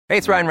Hey,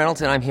 it's Ryan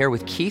Reynolds, and I'm here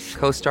with Keith,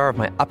 co-star of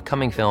my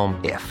upcoming film,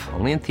 If,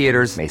 only in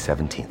theaters May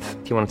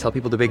 17th. Do you want to tell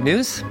people the big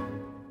news?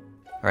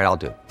 All right, I'll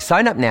do it.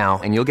 Sign up now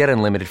and you'll get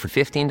unlimited for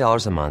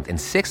 $15 a month and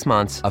 6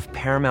 months of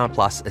Paramount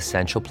Plus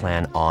Essential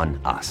Plan on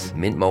us.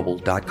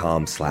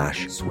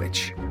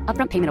 MintMobile.com/switch.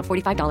 Upfront payment of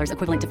 $45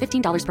 equivalent to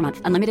 $15 per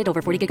month. Unlimited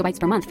over 40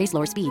 gigabytes per month. Face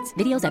lower speeds.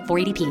 Videos at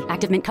 480p.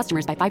 Active Mint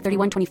customers by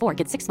 531.24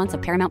 get 6 months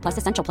of Paramount Plus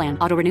Essential Plan.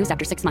 Auto renews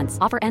after 6 months.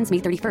 Offer ends May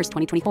 31st,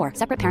 2024.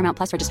 Separate Paramount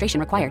Plus registration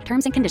required.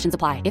 Terms and conditions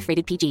apply if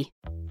rated PG.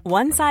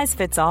 One size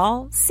fits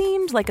all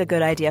seemed like a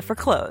good idea for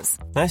clothes.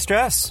 Nice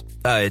dress.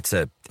 It's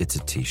a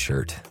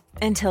t-shirt.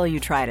 Until you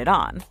tried it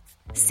on.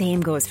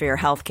 Same goes for your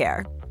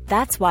healthcare.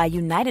 That's why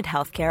United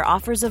Healthcare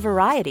offers a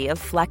variety of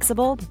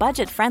flexible,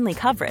 budget-friendly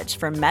coverage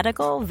for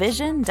medical,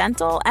 vision,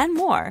 dental, and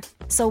more.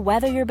 So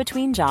whether you're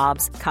between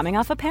jobs, coming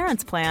off a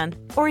parent's plan,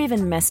 or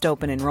even missed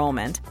open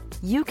enrollment,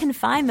 you can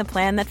find the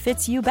plan that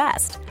fits you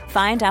best.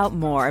 Find out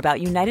more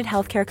about United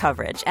Healthcare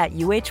coverage at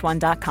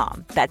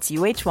uh1.com. That's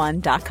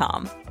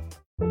uh1.com.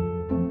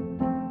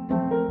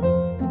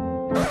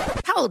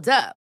 Hold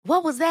up.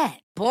 What was that?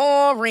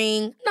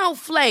 Boring. No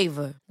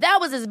flavor. That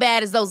was as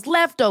bad as those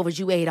leftovers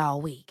you ate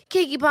all week.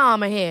 Keke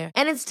Palmer here,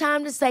 and it's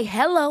time to say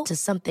hello to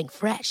something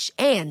fresh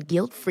and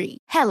guilt-free.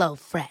 Hello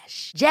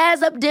Fresh.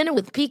 Jazz up dinner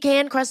with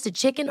pecan-crusted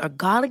chicken or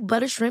garlic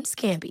butter shrimp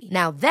scampi.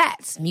 Now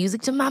that's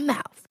music to my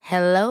mouth.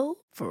 Hello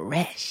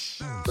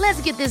Fresh.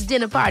 Let's get this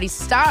dinner party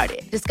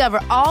started. Discover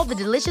all the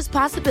delicious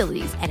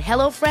possibilities at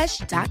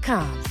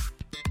HelloFresh.com.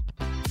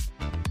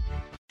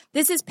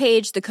 This is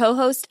Paige, the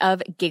co-host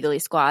of Giggly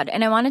Squad,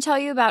 and I want to tell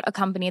you about a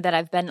company that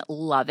I've been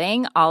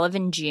loving, Olive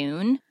 &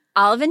 June.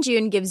 Olive &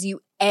 June gives you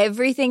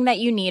everything that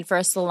you need for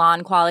a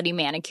salon-quality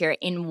manicure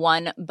in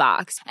one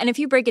box. And if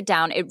you break it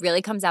down, it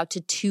really comes out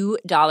to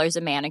 $2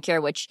 a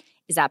manicure, which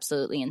is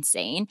absolutely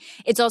insane.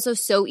 It's also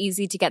so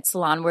easy to get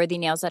salon-worthy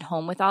nails at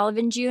home with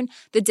Olive & June.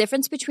 The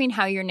difference between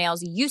how your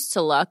nails used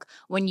to look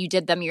when you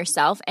did them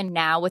yourself and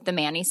now with the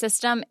Mani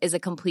system is a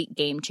complete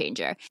game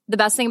changer. The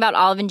best thing about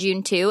Olive &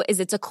 June, too, is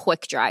it's a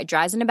quick dry.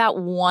 Dries in about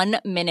 1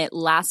 minute,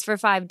 lasts for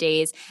 5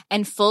 days,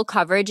 and full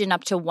coverage in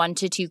up to 1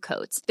 to 2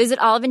 coats. Visit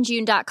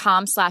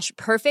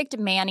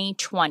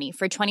oliveandjune.com/perfectmani20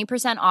 for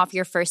 20% off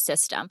your first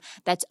system.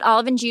 That's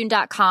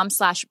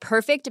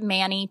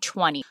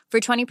oliveandjune.com/perfectmani20 for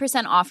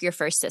 20% off your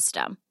first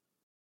system.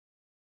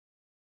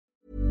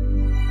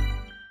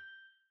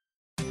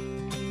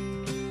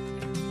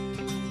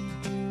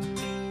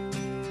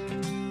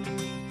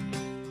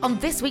 On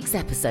this week's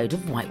episode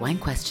of White Wine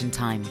Question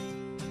Time.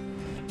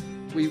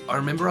 I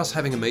remember us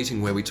having a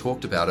meeting where we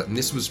talked about it, and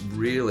this was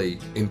really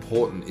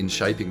important in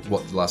shaping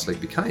what The Last Leg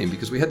became,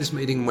 because we had this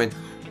meeting and went,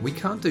 we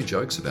can't do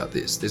jokes about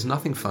this. There's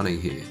nothing funny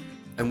here,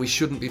 and we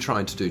shouldn't be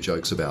trying to do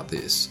jokes about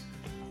this,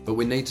 but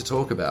we need to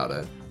talk about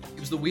it.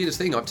 It was the weirdest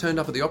thing. I turned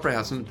up at the Opera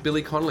House and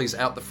Billy Connolly's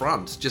out the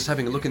front, just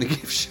having a look in the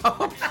gift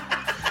shop.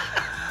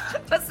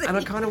 And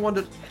I kind of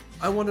wandered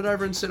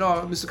over and said,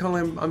 "Oh, Mr.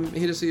 Connolly, I'm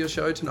here to see your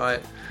show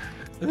tonight."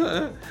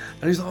 And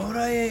he's like, "All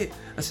right."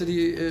 I said, "Do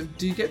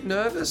you get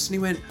nervous?" And he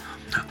went,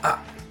 I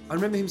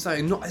remember him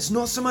saying, "No, it's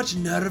not so much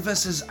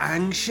nervous as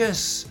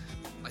anxious."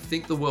 I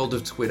think the world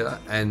of Twitter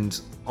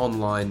and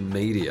online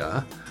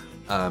media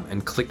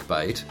and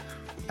clickbait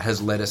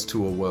has led us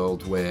to a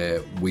world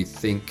where we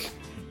think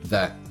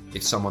that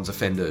if someone's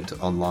offended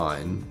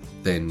online,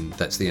 then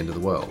that's the end of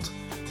the world.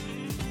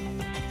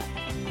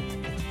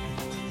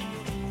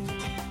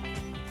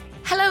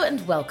 Hello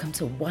and welcome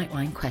to White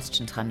Wine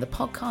Question Time, the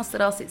podcast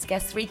that asks its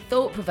guests 3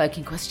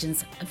 thought-provoking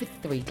questions over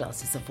 3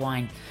 glasses of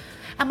wine.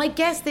 And my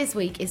guest this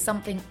week is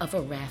something of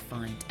a rare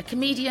find. A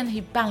comedian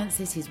who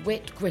balances his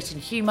wit, grit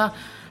and humour,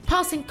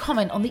 passing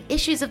comment on the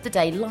issues of the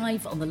day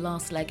live on The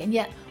Last Leg, and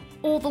yet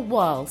all the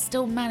while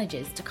still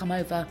manages to come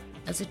over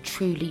as a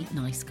truly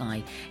nice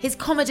guy. His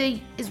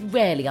comedy is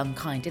rarely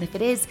unkind, and if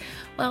it is,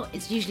 well,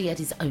 it's usually at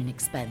his own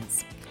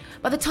expense.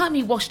 By the time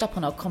he washed up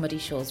on our comedy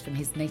shores from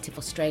his native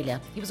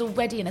Australia, he was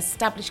already an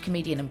established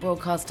comedian and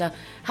broadcaster,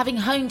 having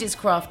honed his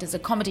craft as a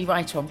comedy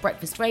writer on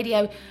breakfast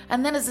radio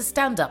and then as a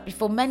stand-up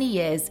before many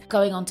years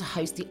going on to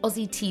host the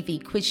Aussie TV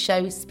quiz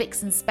show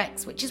Spicks and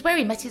Specks, which is where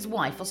he met his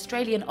wife,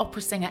 Australian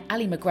opera singer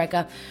Ali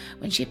McGregor,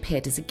 when she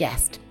appeared as a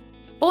guest.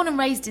 Born and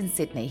raised in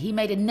Sydney, he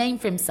made a name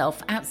for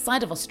himself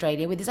outside of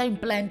Australia with his own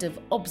blend of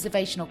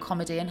observational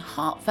comedy and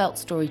heartfelt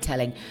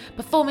storytelling,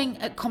 performing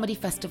at comedy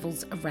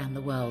festivals around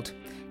the world.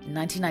 In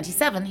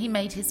 1997, he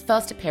made his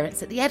first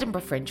appearance at the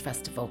Edinburgh Fringe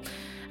Festival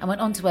and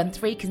went on to earn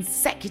 3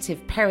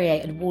 consecutive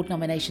Perrier Award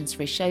nominations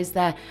for his shows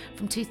there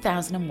from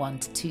 2001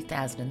 to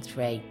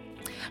 2003.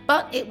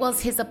 But it was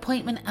his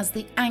appointment as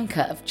the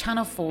anchor of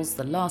Channel 4's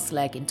The Last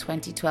Leg in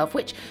 2012,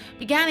 which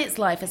began its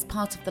life as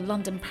part of the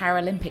London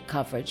Paralympic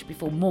coverage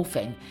before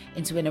morphing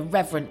into an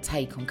irreverent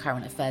take on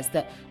current affairs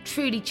that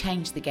truly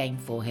changed the game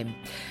for him.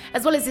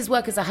 As well as his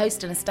work as a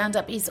host and a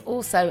stand-up, he's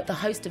also the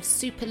host of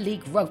Super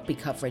League rugby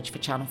coverage for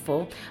Channel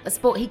 4, a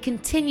sport he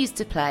continues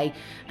to play,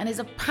 and is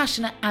a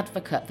passionate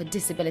advocate for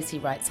disability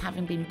rights,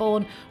 having been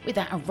born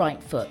without a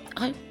right foot.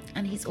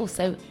 and he's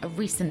also a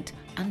recent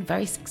and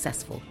very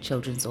successful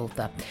children's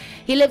author.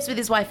 He lives with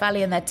his wife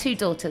Ali and their 2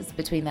 daughters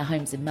between their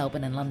homes in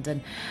Melbourne and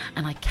London,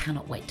 and I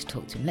cannot wait to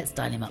talk to him. Let's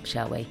dial him up,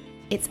 shall we?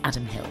 It's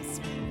Adam Hills.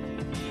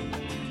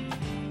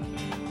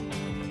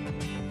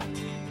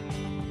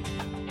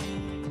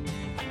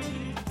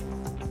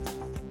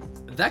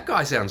 That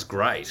guy sounds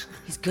great.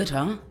 He's good,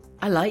 huh?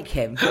 I like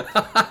him.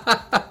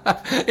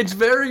 It's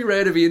very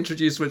rare to be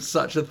introduced with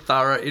such a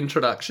thorough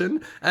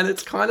introduction, and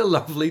it's kind of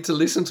lovely to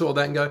listen to all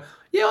that and go,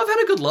 yeah, I've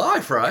had a good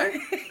life, right?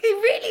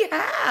 You really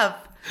have.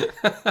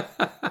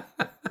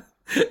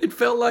 It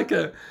felt like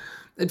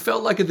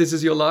a This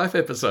Is Your Life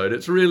episode.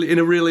 It's really, in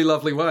a really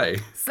lovely way.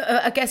 So,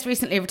 a guest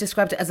recently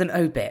described it as an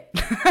obit.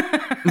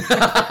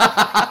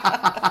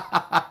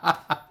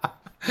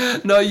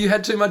 No, you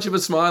had too much of a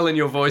smile in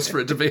your voice for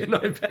it to be an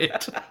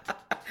obit.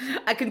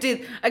 I can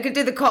do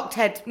the cocked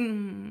head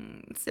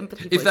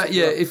sympathy voice.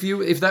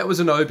 If that was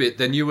an obit,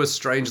 then you were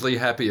strangely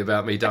happy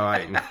about me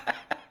dying.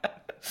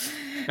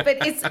 But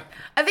I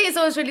think it's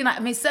always really nice.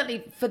 I mean,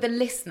 certainly for the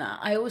listener,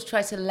 I always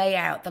try to lay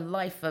out the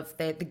life of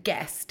the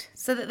guest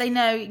so that they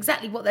know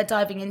exactly what they're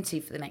diving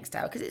into for the next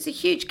hour, because it's a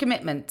huge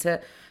commitment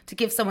to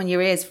give someone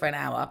your ears for an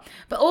hour.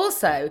 But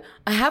also,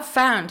 I have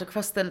found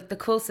across the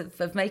course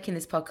of making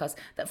this podcast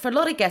that for a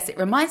lot of guests, it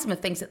reminds them of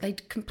things that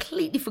they'd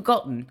completely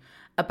forgotten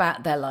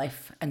about their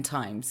life and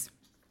times.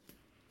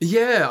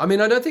 Yeah, I mean,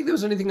 I don't think there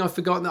was anything I've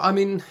forgotten. I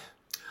mean,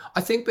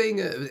 I think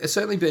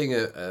certainly being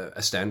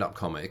a stand-up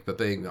comic, but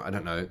being, I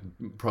don't know,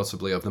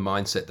 possibly of the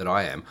mindset that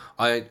I am,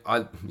 I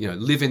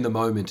live in the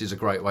moment is a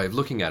great way of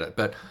looking at it.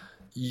 But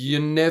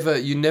you're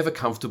never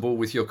comfortable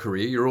with your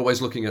career. You're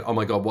always looking at, oh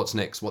my God, what's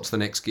next? What's the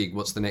next gig?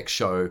 What's the next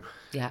show?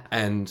 Yeah.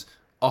 And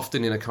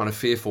often in a kind of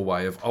fearful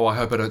way of, oh, I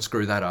hope I don't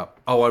screw that up.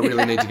 Oh, I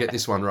really need to get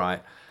this one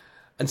right.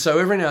 And so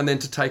every now and then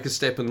to take a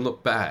step and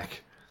look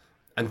back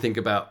and think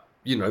about,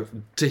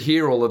 to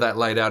hear all of that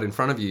laid out in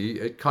front of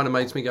you, it kind of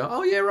makes me go,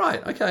 oh yeah,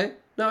 right, okay,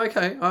 no,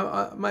 okay,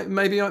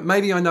 maybe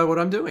I know what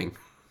I'm doing.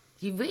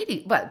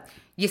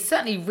 You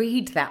certainly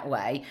read that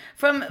way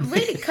from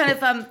really kind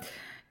of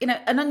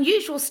an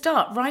unusual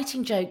start,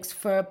 writing jokes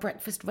for a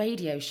breakfast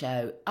radio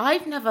show.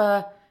 I've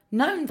never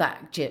known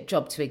that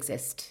job to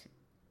exist,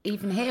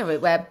 even here,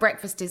 where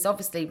breakfast is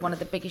obviously one of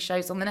the biggest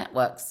shows on the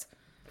networks.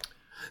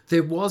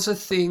 There was a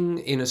thing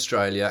in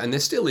Australia, and there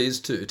still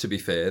is, to be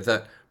fair,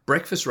 that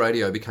breakfast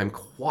radio became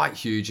quite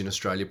huge in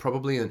Australia,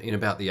 probably in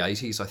about the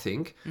 80s, I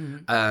think.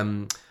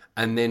 Mm-hmm.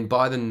 And then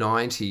by the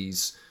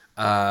 90s,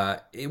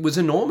 it was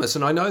enormous.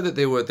 And I know that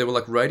there were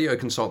like radio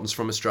consultants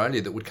from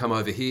Australia that would come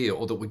over here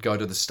or that would go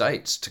to the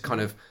States to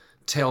kind of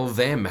tell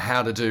them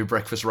how to do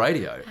breakfast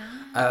radio.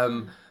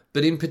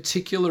 But in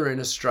particular in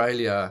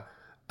Australia,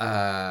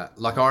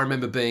 like I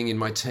remember being in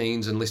my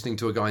teens and listening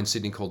to a guy in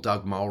Sydney called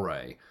Doug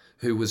Mulray,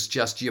 who was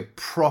just your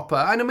proper...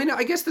 And I mean,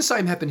 I guess the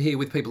same happened here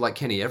with people like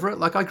Kenny Everett.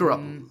 Like, I grew up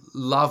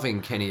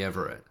loving Kenny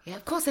Everett. Yeah,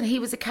 of course, and he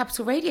was a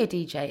Capital Radio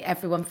DJ.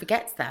 Everyone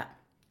forgets that.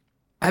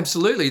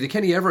 Absolutely. The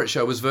Kenny Everett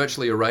show was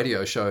virtually a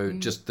radio show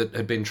just that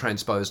had been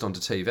transposed onto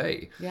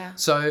TV. Yeah.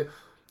 So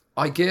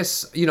I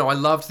guess, I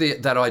loved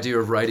that idea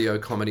of radio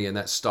comedy and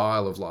that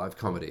style of live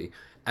comedy.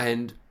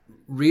 And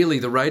really,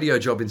 the radio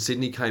job in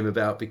Sydney came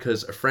about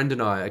because a friend and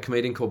I, a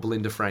comedian called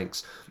Belinda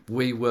Franks,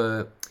 we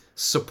were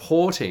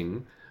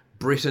supporting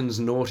Britain's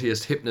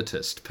naughtiest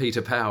hypnotist,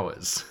 Peter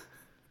Powers.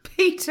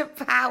 Peter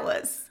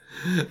Powers?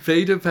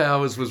 Peter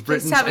Powers was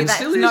Britain's... Please tell me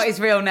that's not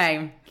his real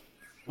name.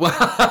 Well,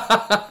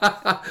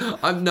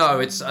 no,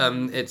 it's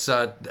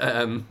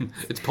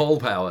Paul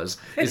Powers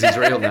is his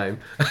real name.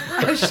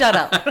 Oh, shut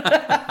up.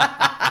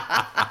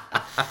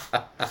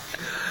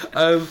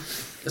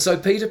 So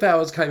Peter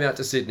Powers came out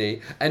to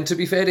Sydney, and to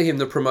be fair to him,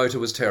 the promoter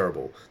was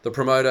terrible. The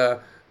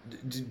promoter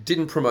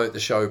didn't promote the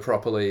show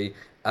properly.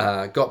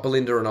 Got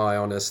Belinda and I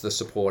on as the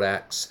support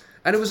acts,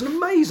 and it was an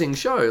amazing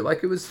show.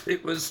 Like it was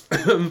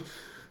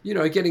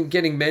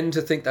getting men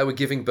to think they were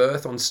giving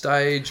birth on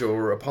stage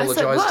or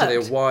apologise to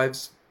their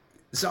wives.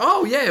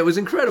 So, it was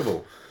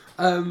incredible.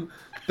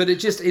 But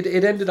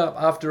it ended up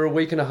after a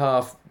week and a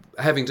half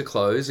having to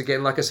close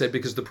again. Like I said,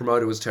 because the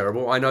promoter was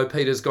terrible. I know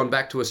Peter's gone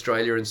back to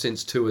Australia and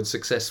since toured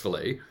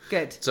successfully.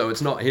 Good. So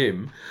it's not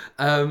him.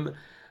 And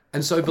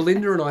so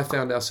Belinda and I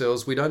found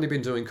ourselves. We'd only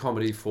been doing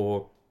comedy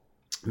for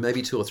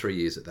maybe 2 or 3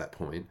 years at that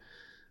point,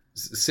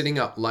 sitting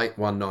up late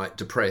one night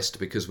depressed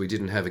because we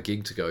didn't have a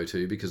gig to go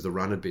to because the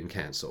run had been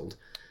cancelled,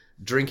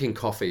 drinking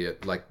coffee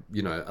at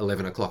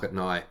 11 o'clock at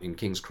night in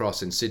King's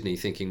Cross in Sydney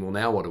thinking, well,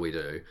 now what do we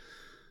do?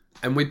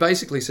 And we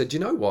basically said, you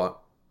know what?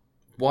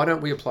 Why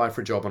don't we apply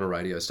for a job on a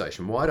radio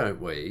station? Why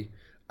don't we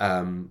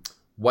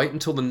wait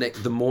until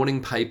the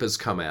morning papers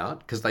come out?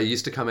 Because they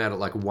used to come out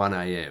at 1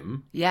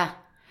 a.m. Yeah.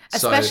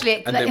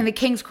 Especially in the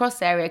King's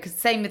Cross area, because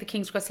same with the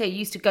King's Cross here, you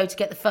used to go to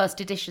get the first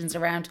editions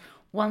around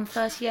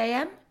 1:30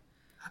 a.m.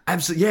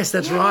 Absolutely, yes,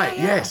 that's right.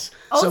 Yeah. Yes.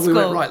 Old so school.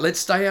 We went, right, let's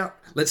stay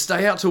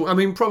out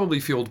till, probably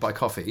fueled by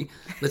coffee.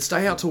 Let's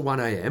stay out till 1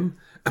 a.m.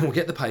 and we'll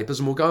get the papers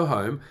and we'll go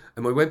home.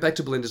 And we went back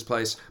to Belinda's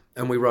place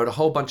and we wrote a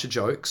whole bunch of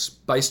jokes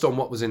based on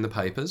what was in the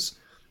papers.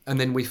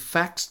 And then we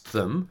faxed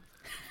them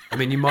I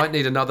mean, you might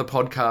need another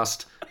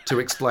podcast to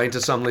explain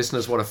to some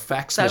listeners what a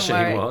fax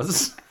machine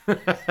was.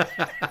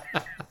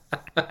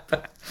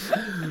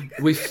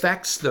 We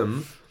faxed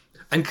them,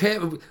 and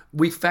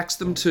we faxed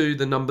them to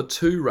the number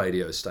 2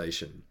 radio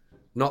station,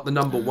 not the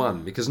number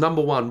 1, because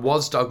number 1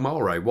 was Doug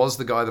Mulray, was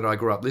the guy that I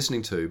grew up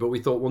listening to. But we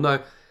thought, well, no,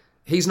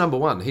 he's number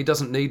 1. He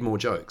doesn't need more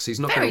jokes. He's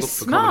not going to look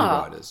for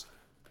comedy writers.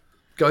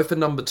 Go for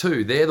number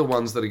 2. They're the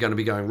ones that are going to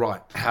be going,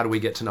 right, how do we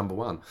get to number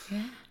 1?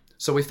 Yeah.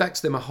 So we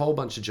faxed them a whole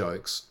bunch of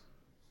jokes.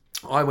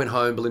 I went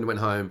home, Belinda went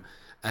home,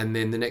 and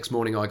then the next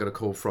morning I got a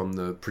call from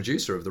the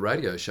producer of the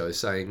radio show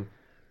saying,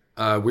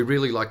 we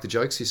really like the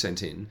jokes you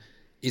sent in.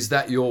 Is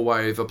that your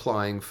way of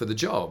applying for the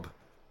job?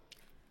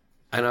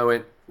 And I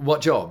went, what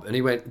job? And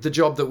he went, the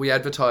job that we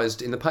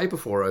advertised in the paper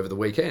for over the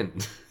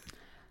weekend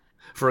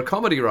for a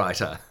comedy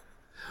writer.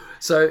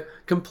 So,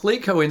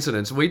 complete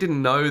coincidence. We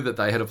didn't know that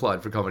they had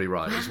applied for comedy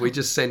writers. We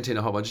just sent in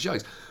a whole bunch of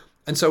jokes.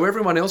 And so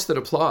everyone else that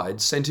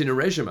applied sent in a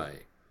resume.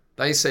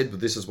 They said, well,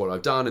 this is what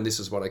I've done and this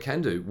is what I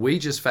can do. We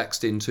just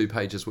faxed in 2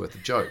 pages worth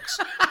of jokes.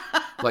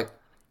 Like,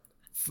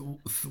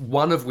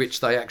 one of which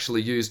they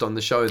actually used on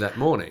the show that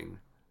morning.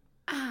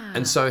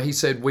 And so he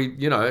said,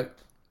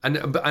 and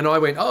I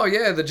went, oh,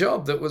 yeah, the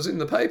job that was in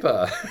the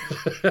paper.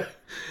 And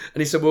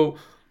he said, well,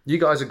 you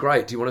guys are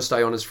great. Do you want to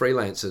stay on as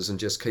freelancers and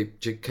just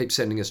keep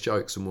sending us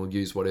jokes, and we'll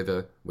use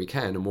whatever we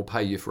can, and we'll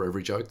pay you for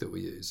every joke that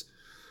we use.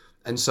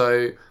 And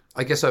so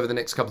I guess over the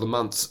next couple of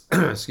months,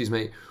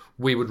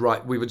 we would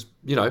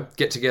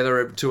get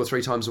together 2 or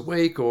 3 times a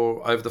week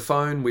or over the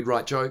phone. We'd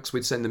write jokes,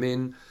 we'd send them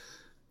in.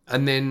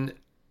 And then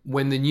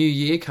when the new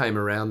year came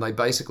around, they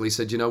basically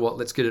said, you know what,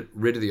 let's get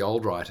rid of the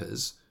old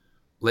writers.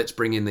 Let's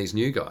bring in these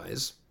new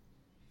guys.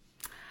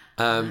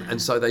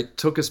 And so they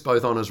took us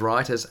both on as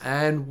writers,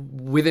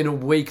 and within a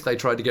week they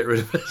tried to get rid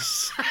of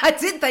us.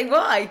 Did they?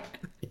 Why?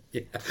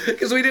 Yeah,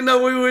 because we didn't know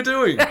what we were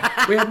doing.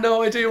 We had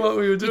no idea what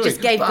we were doing. You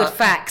just gave good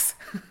facts.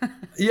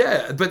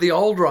 Yeah, but the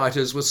old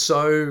writers were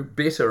so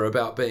bitter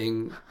about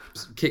being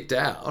kicked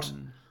out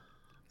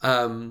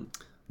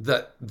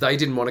that they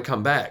didn't want to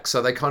come back.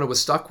 So they kind of were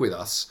stuck with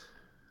us.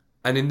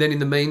 And then in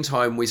the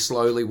meantime, we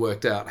slowly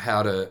worked out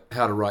how to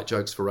write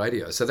jokes for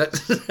radio. So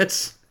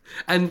that's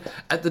and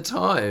at the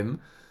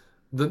time,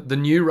 the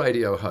new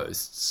radio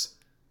hosts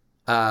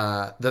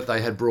that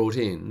they had brought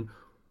in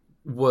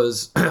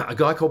was a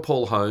guy called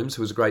Paul Holmes,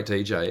 who was a great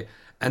DJ,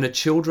 and a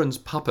children's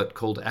puppet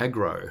called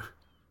Agro.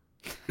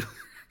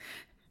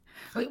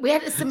 We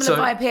had a similar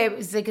vibe here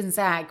with Zig and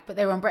Zag, but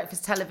they were on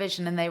breakfast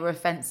television and they were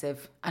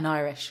offensive and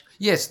Irish.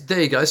 Yes,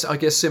 there you go. So I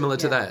guess similar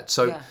to that.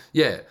 So,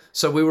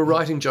 so we were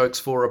writing jokes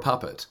for a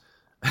puppet.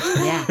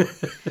 Yeah.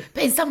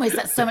 But in some ways,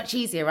 that's so much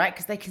easier, right?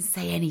 Because they can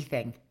say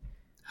anything.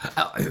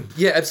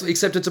 Yeah, absolutely.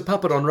 Except it's a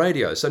puppet on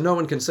radio, so no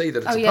one can see that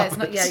it's a puppet. It's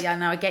not. Yeah,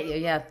 no, I get you.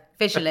 Yeah,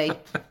 visually,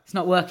 it's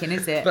not working,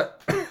 is it?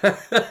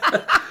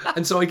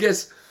 And so I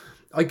guess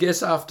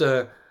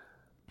after,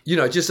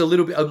 just a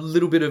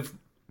little bit of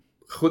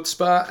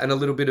chutzpah and a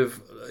little bit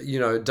of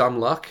dumb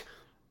luck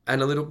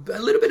and a little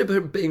bit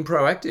of being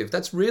proactive.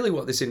 That's really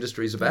what this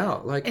industry is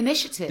about. Like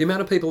initiative. The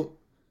amount of people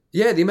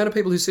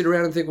who sit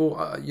around and think, well,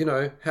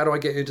 how do I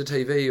get into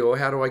TV, or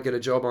how do I get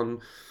a job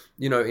on,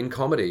 in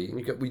comedy?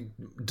 We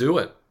do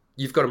it.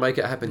 You've got to make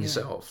it happen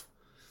yourself.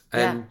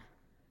 And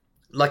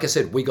like I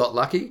said, we got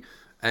lucky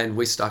and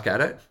we stuck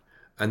at it.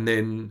 And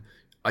then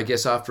I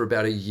guess after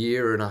about 1.5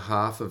 years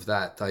of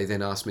that, they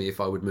then asked me if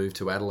I would move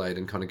to Adelaide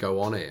and kind of go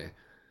on air.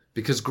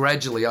 Because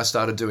gradually I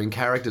started doing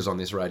characters on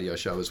this radio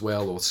show as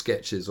well, or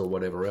sketches or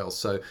whatever else.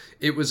 So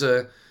it was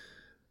an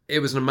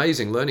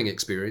amazing learning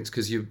experience,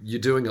 because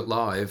you're doing it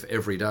live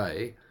every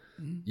day.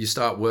 You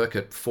start work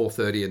at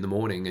 4:30 in the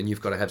morning and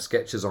you've got to have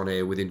sketches on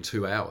air within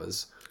 2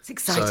 hours. It's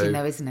exciting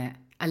though, isn't it?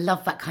 I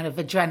love that kind of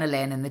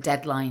adrenaline and the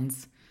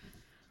deadlines.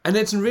 And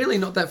it's really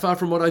not that far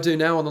from what I do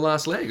now on The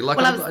Last Leg. The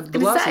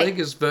Last Leg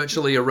is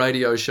virtually a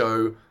radio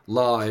show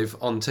live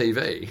on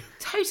TV.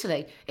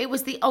 Totally. It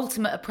was the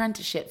ultimate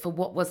apprenticeship for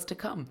what was to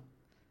come.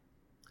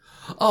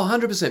 Oh,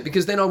 100%.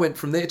 Because then I went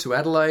from there to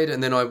Adelaide,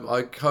 and then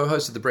I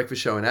co-hosted the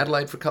breakfast show in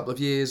Adelaide for a couple of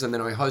years, and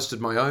then I hosted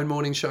my own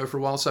morning show for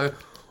a while. So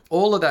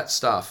all of that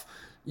stuff,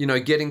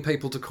 getting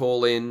people to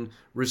call in,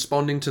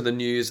 responding to the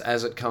news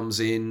as it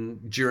comes in,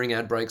 during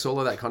ad breaks, all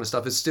of that kind of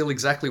stuff is still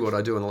exactly what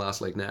I do in The Last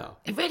Leg now.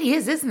 It really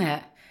is, isn't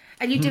it?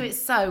 And you do it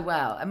so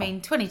well. I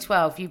mean,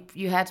 2012,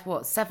 you had,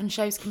 7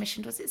 shows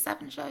commissioned? Was it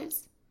 7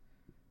 shows?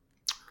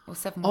 Or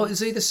 7? Oh,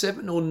 it's either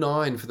 7 or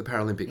 9 for the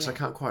Paralympics. I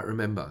can't quite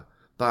remember.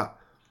 But,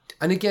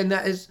 and again,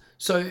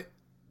 so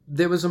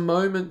there was a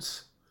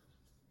moment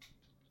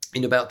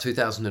in about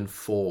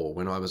 2004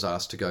 when I was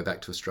asked to go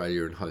back to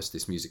Australia and host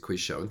this music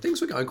quiz show. And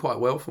things were going quite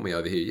well for me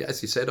over here.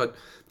 As you said, I'd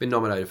been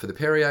nominated for the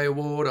Perrier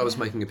Award. I was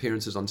making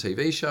appearances on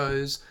TV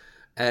shows.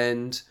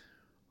 And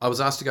I was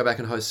asked to go back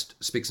and host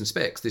Spicks and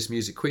Specks, this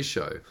music quiz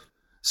show.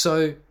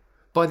 So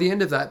by the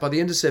end of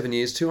 7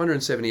 years,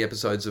 270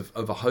 episodes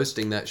of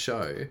hosting that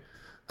show,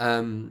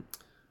 then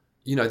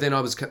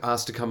I was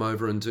asked to come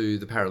over and do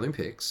the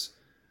Paralympics.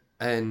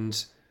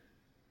 And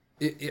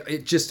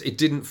it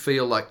didn't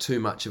feel like too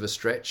much of a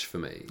stretch for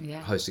me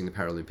hosting the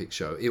Paralympic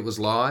show. It was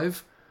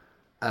live.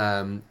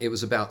 It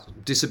was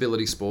about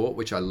disability sport,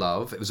 which I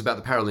love. It was about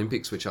the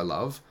Paralympics, which I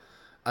love.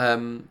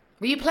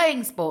 Were you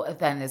playing sport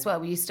then as well?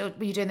 Were you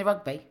doing the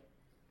rugby?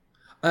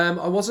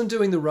 I wasn't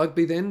doing the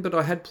rugby then, but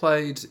I had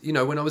played,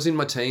 when I was in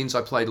my teens,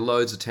 I played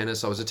loads of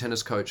tennis. I was a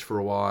tennis coach for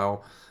a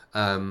while.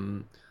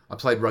 I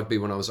played rugby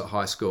when I was at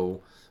high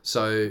school.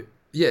 So,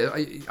 yeah,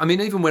 I mean,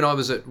 even when I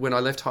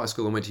left high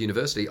school and went to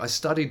university, I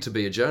studied to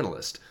be a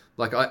journalist.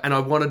 And I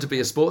wanted to be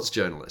a sports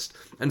journalist.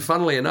 And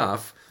funnily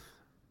enough,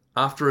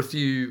 after a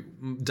few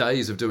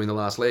days of doing the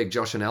last leg,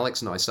 Josh and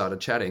Alex and I started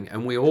chatting,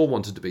 and we all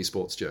wanted to be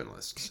sports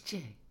journalists. Did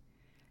you?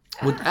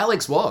 Well,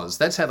 Alex was.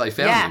 That's how they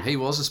found him. He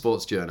was a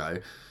sports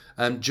journo.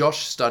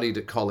 Josh studied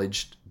at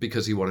college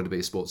because he wanted to be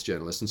a sports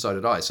journalist, and so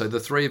did I. So the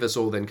three of us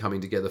all then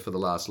coming together for the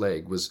last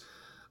leg was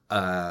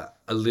a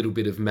little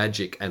bit of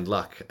magic and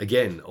luck,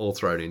 again, all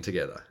thrown in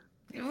together.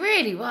 It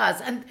really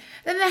was. And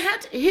then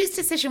whose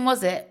decision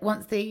was it,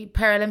 once the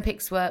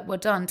Paralympics were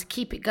done, to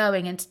keep it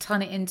going and to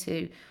turn it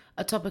into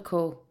a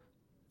topical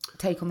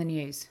take on the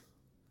news?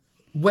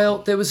 Well,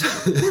 there was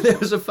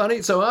a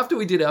funny... So after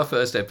we did our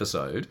first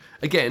episode,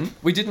 again,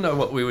 we didn't know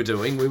what we were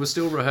doing. We were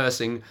still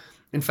rehearsing.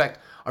 In fact,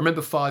 I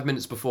remember 5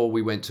 minutes before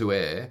we went to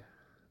air,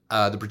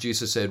 the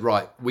producer said,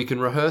 right, we can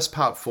rehearse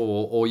part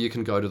 4 or you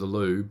can go to the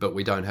loo, but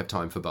we don't have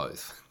time for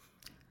both.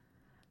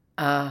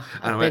 I've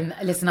been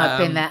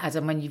there,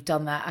 Adam, when you've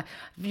done that.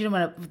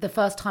 The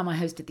first time I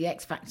hosted the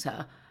X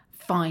Factor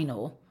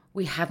final,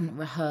 we hadn't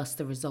rehearsed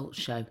the results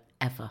show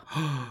ever.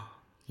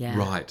 Yeah.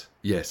 Right.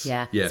 Yes.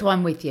 Yeah. So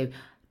I'm with you.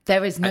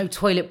 There is no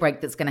toilet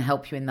break that's going to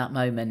help you in that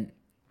moment.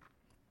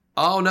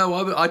 Oh,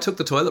 no, I took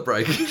the toilet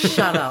break.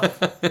 Shut up.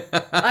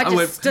 I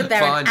just stood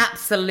there and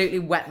absolutely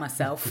wet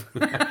myself.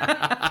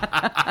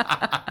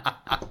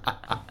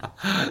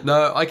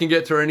 No, I can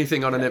get through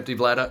anything on an empty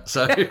bladder.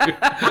 So go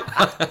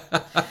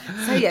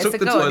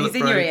on, he's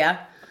in your ear.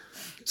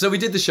 So we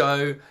did the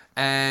show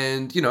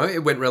and,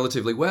 it went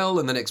relatively well.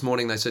 And the next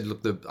morning they said,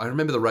 look, I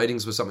remember the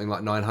ratings were something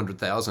like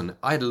 900,000.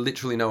 I had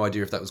literally no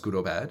idea if that was good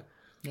or bad.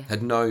 Yeah. I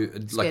had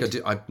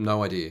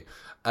no idea.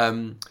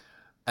 And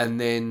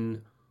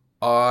then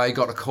I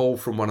got a call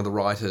from one of the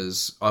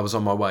writers. I was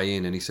on my way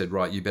in and he said,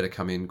 right, you better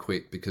come in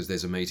quick because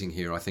there's a meeting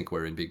here. I think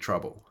we're in big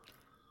trouble.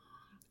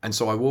 And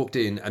so I walked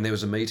in and there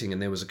was a meeting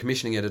and there was a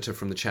commissioning editor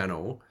from the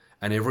channel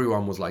and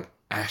everyone was like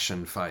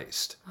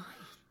ashen-faced.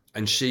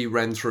 And she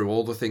ran through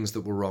all the things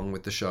that were wrong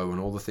with the show and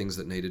all the things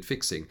that needed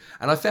fixing.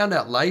 And I found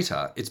out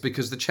later it's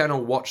because the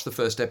channel watched the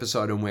first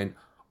episode and went,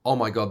 oh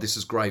my God, this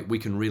is great. We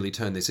can really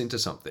turn this into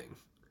something.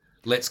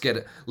 Let's get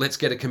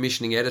a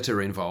commissioning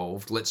editor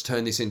involved. Let's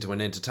turn this into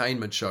an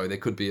entertainment show. There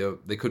could be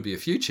a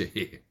future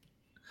here.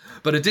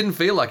 But it didn't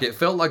feel like it. It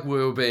felt like we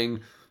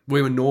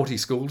were naughty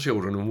school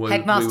children and we were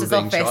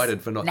being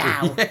chided for not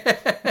doing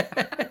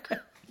it.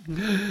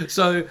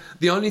 So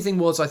the only thing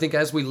was, I think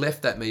as we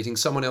left that meeting,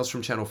 someone else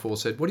from Channel 4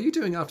 said, what are you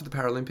doing after the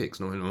Paralympics?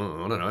 And I went,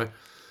 I don't know.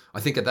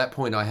 I think at that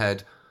point I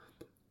had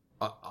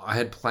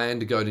planned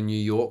to go to New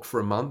York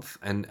for a month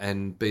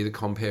and be the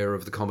compere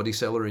of the Comedy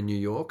Cellar in New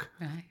York.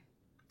 Right.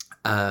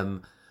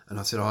 And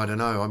I said, I don't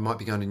know, I might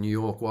be going to New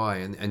York. Why?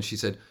 And she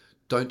said,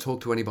 don't talk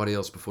to anybody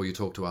else before you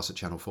talk to us at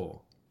Channel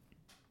 4.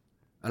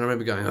 And I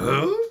remember going,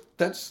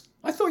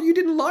 I thought you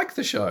didn't like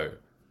the show.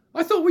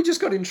 I thought we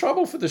just got in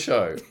trouble for the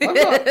show. I'm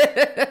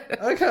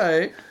like,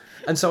 okay.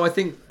 And so I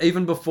think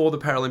even before the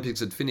Paralympics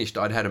had finished,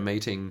 I'd had a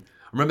meeting.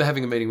 I remember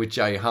having a meeting with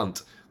Jay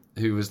Hunt,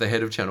 who was the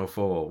head of Channel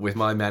 4, with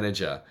my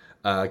manager,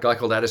 a guy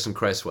called Addison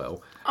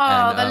Cresswell.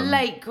 Oh, the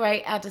late,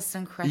 great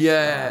Addison Cresswell.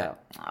 Yeah.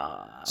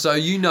 Oh. So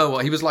you know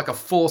what? He was like a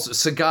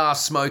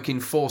cigar-smoking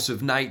force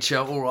of nature,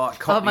 all right,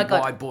 cockney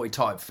wide boy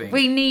type thing.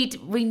 We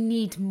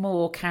need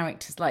more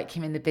characters like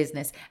him in the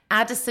business.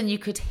 Addison, you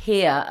could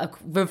hear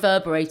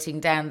reverberating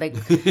down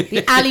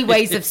the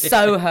alleyways of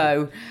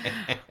Soho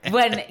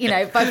when,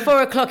 by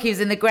 4 o'clock he was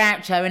in the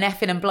Groucho and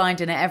effing and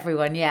blinding at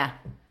everyone, yeah.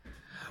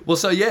 Well,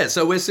 so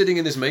we're sitting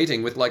in this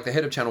meeting with like the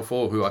head of Channel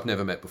 4, who I've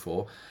never met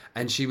before,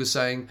 and she was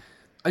saying,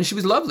 and she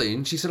was lovely,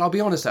 and she said, I'll be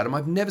honest, Adam,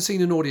 I've never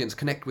seen an audience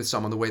connect with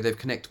someone the way they've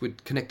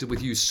connected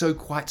with you so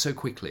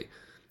quickly.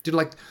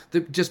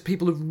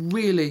 People are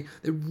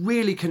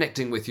really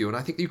connecting with you, and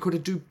I think you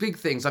could do big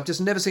things. I've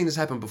just never seen this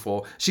happen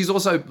before. She's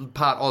also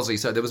part Aussie,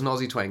 so there was an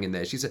Aussie twang in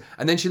there. She said,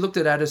 and then she looked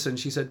at Addison,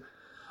 she said,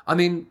 I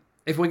mean,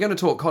 if we're going to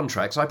talk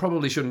contracts, I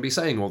probably shouldn't be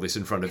saying all this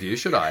in front of you,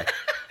 should I?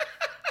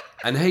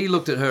 And he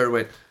looked at her and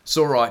went, it's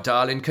all right,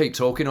 darling, keep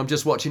talking. I'm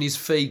just watching his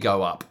fee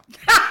go up.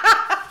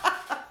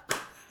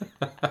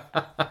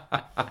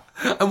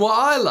 And what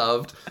I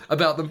loved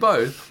about them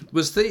both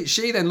was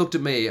she then looked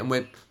at me and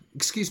went,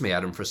 excuse me,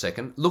 Adam, for a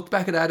second, looked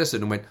back at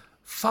Addison and went,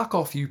 fuck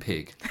off, you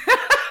pig.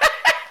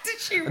 Did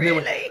she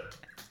really?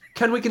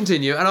 Can we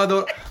continue? And I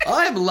thought,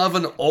 I am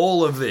loving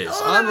all of this.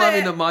 I'm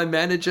loving that my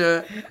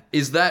manager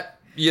is that,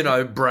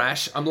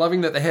 brash. I'm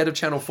loving that the head of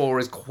Channel 4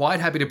 is quite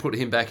happy to put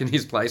him back in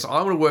his place.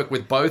 I want to work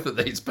with both of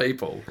these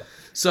people.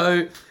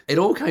 So it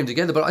all came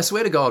together. But I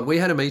swear to God, we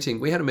had a meeting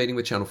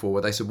with Channel 4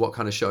 where they said, what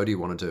kind of show do you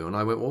want to do? And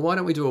I went, well, why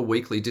don't we do a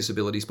weekly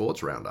disability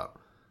sports roundup?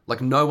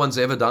 Like, no one's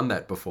ever done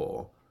that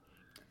before.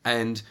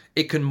 And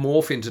it can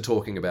morph into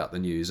talking about the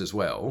news as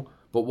well.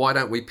 But why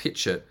don't we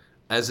pitch it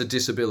as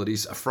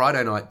a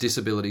Friday night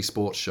disability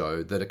sports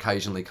show that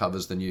occasionally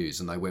covers the news?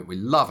 And they went, we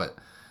love it.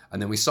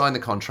 And then we signed the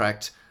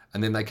contract.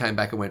 And then they came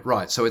back and went,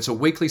 right, so it's a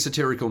weekly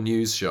satirical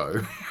news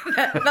show.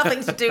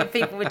 Nothing to do with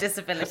people with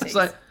disabilities. So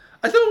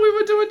I thought we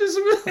were doing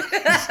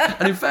disabilities.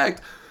 And in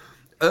fact,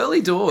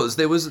 early doors,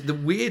 there was a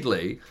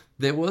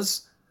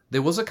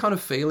kind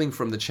of feeling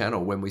from the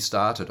channel when we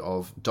started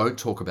of don't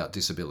talk about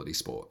disability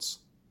sports.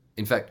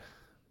 In fact,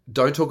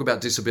 don't talk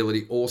about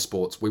disability or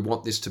sports. We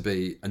want this to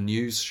be a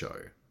news show.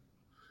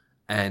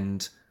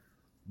 And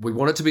we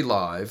want it to be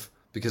live,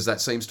 because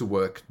that seemed to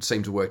work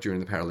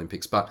during the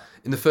Paralympics. But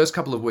in the first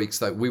couple of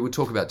weeks, we would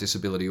talk about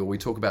disability or we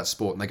talk about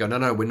sport, and they go,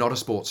 no, we're not a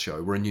sports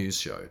show, we're a news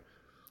show.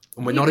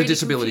 And we're not really a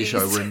disability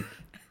confused.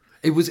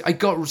 Show. I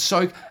got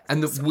so,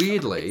 and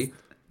weirdly,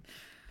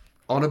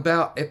 on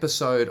about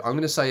episode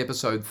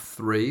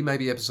 3,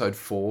 maybe episode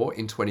 4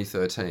 in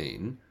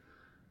 2013,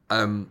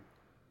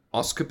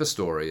 Oscar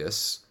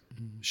Pistorius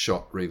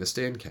shot Reva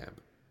Steenkamp,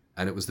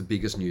 and it was the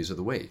biggest news of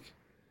the week.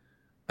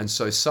 And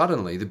so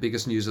suddenly, the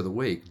biggest news of the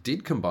week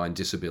did combine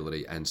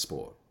disability and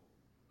sport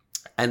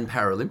and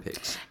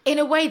Paralympics. In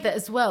a way that,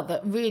 as well,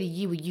 that really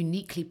you were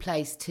uniquely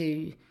placed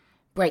to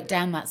break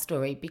down that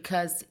story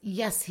because,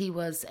 yes, he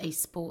was a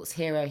sports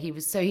hero. He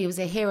was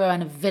a hero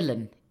and a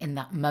villain in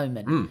that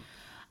moment.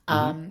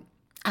 And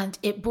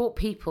it brought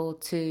him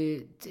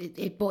to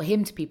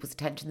people's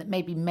attention that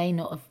maybe may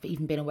not have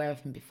even been aware of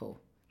him before.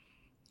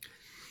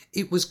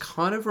 It was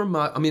kind of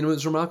remarkable. It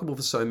was remarkable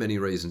for so many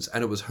reasons,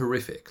 and it was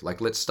horrific. Like,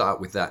 let's start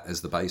with that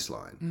as the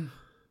baseline.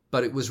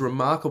 But it was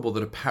remarkable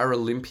that a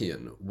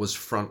Paralympian was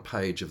front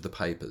page of the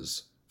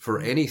papers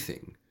for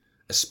anything,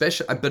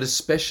 especially,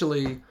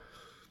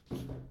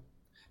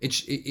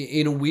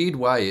 in a weird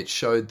way, it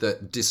showed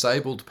that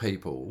disabled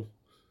people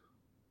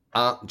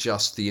aren't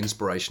just the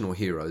inspirational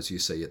heroes you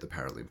see at the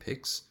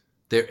Paralympics.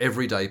 They're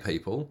everyday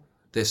people.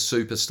 They're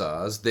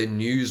superstars. They're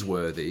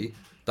newsworthy.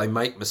 They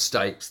make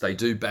mistakes. They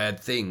do bad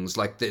things.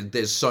 Like,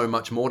 there's so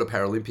much more to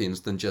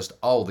Paralympians than just,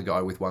 the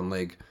guy with one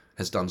leg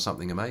has done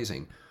something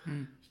amazing.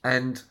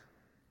 And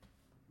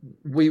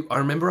I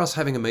remember us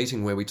having a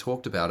meeting where we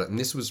talked about it, and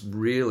this was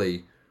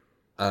really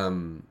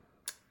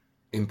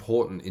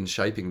important in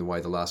shaping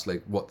what the last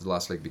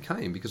leg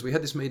became, because we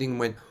had this meeting and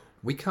went,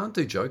 we can't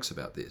do jokes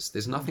about this.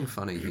 There's nothing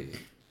funny here.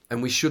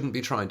 And we shouldn't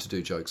be trying to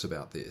do jokes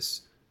about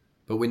this.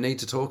 But we need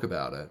to talk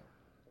about it.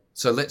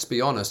 So let's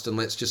be honest and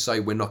let's just say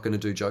we're not going to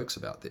do jokes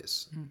about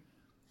this.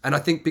 And I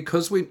think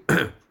because we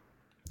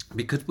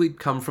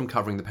come from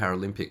covering the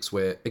Paralympics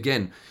where,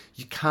 again,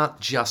 you can't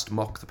just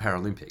mock the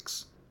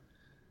Paralympics.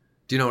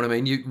 Do you know what I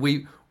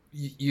mean?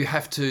 You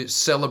have to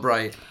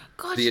celebrate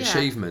the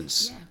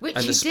achievements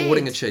and the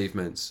sporting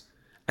achievements,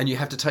 and you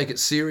have to take it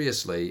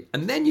seriously,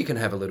 and then you can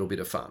have a little bit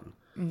of fun.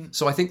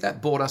 So I think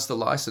that bought us the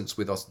license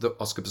with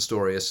Oscar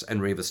Pistorius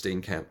and Reva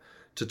Steenkamp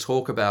to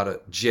talk about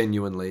it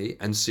genuinely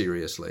and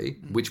seriously,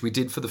 which we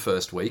did for the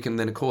first week. And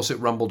then, of course, it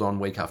rumbled on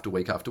week after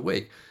week after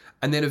week.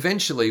 And then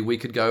eventually we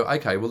could go,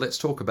 okay, well, let's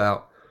talk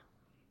about,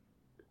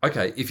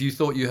 if you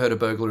thought you heard a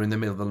burglar in the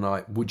middle of the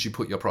night, would you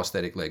put your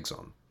prosthetic legs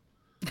on?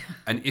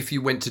 And if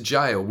you went to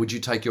jail, would you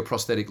take your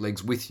prosthetic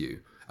legs with you?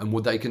 And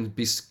would they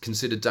be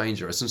considered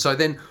dangerous? And so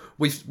then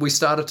we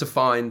started to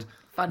find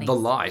the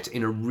light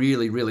in a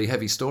really, really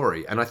heavy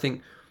story. And I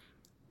think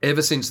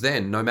ever since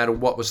then, no matter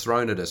what was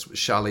thrown at us,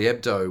 Charlie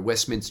Hebdo,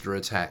 Westminster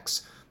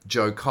attacks,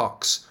 Joe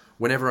Cox,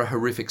 whenever a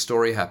horrific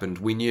story happened,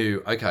 we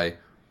knew,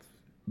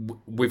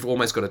 we've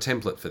almost got a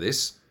template for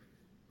this.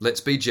 Let's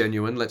be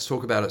genuine, let's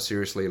talk about it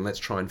seriously, and let's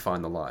try and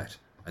find the light.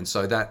 And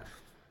so that,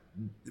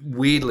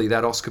 weirdly,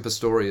 that Oscar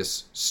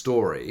Pistorius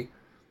story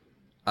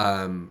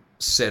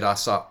set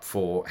us up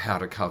for how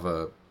to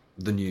cover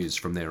the news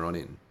from there on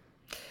in.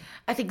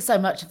 I think so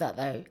much of that,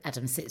 though,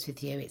 Adam, sits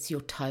with you. It's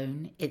your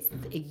tone. It's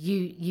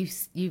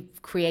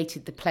you've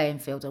created the playing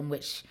field on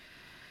which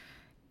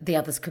the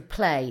others could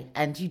play,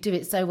 and you do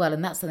it so well.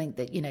 And that's something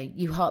that,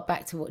 you hark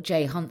back to what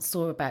Jay Hunt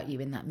saw about you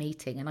in that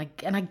meeting, and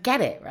I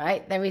get it,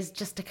 right? There is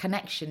just a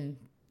connection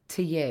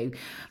to you.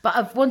 But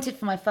I've wanted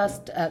for my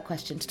first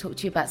question to talk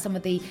to you about some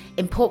of the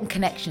important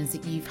connections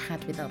that you've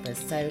had with others.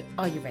 So,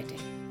 are you ready?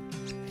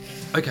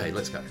 Okay,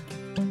 let's go.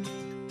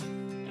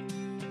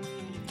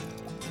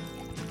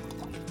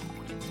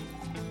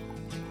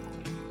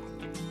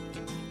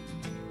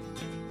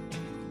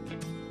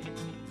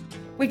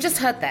 We've just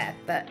heard there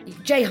that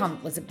Jay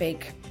Hunt was a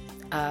big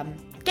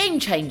game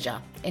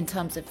changer in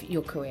terms of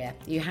your career.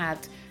 You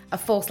had a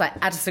force like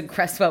Addison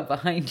Cresswell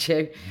behind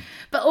you.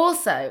 But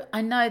also,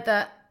 I know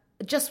that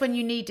just when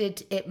you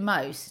needed it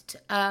most,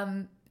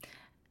 a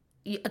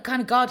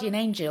kind of guardian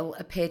angel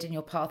appeared in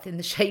your path in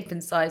the shape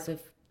and size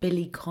of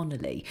Billy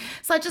Connolly.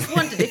 So I just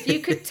wondered if you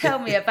could tell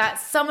me about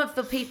some of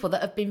the people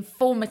that have been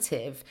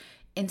formative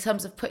in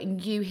terms of putting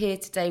you here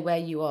today where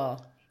you are.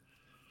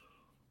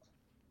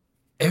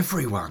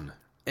 Everyone.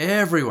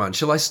 Everyone.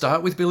 Shall I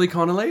start with Billy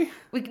Connolly?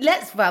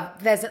 That's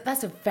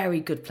a very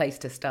good place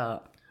to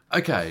start.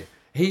 Okay.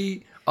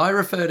 I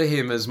refer to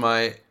him as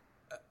my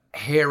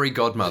hairy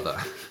godmother.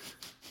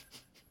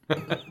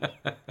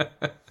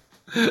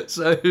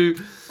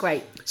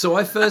 Great. So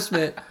I first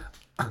met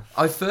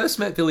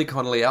Billy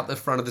Connolly out the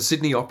front of the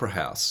Sydney Opera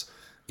House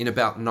in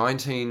about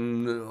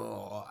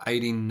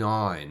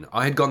 1989.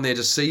 I had gone there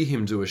to see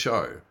him do a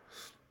show.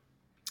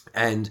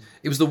 And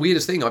it was the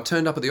weirdest thing. I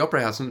turned up at the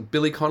Opera House and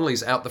Billy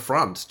Connolly's out the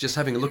front just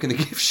having a look in the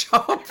gift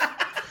shop.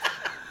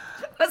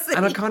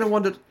 And I kind of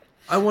wandered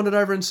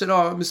over and said,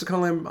 "Oh, Mr.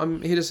 Connolly,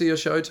 I'm here to see your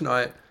show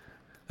tonight."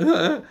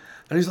 And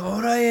he's like,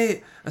 "All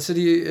right." I said,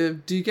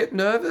 "Do you get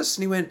nervous?"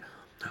 And he went,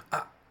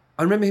 I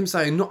remember him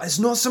saying, "No, it's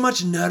not so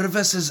much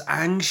nervous as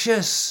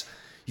anxious.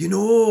 You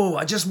know,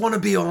 I just want to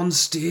be on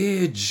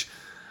stage."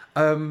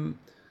 But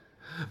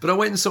I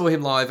went and saw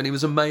him live and he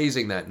was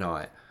amazing that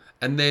night.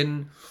 And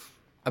then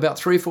about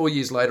 3 or 4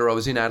 years later, I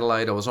was in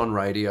Adelaide. I was on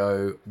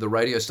radio. The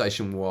radio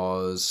station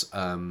was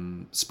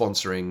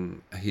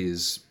sponsoring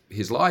his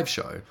live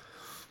show.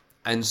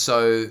 And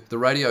so the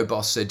radio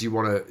boss said, "Do you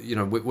want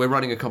to, we're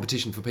running a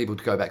competition for people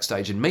to go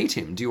backstage and meet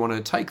him. Do you want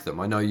to take them?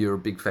 I know you're a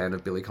big fan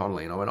of Billy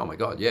Connolly." And I went, "Oh my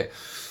God, yeah."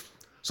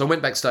 So I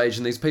went backstage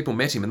and these people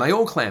met him and they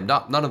all clammed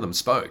up. None of them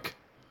spoke.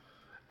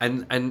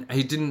 And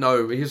he didn't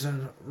know, he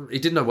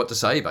didn't know what to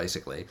say,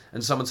 basically.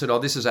 And someone said, "Oh,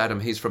 this is Adam.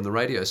 He's from the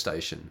radio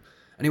station."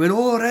 And he went,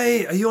 "Oh,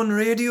 right, are you on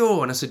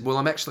radio?" And I said, "Well,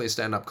 I'm actually a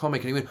stand-up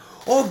comic." And he went,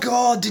 "Oh,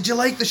 God, did you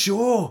like the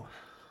show?"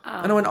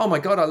 And I went, "Oh, my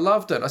God, I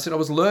loved it." I said, "I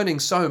was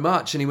learning so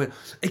much." And he went,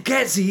 "It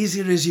gets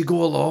easier as you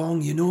go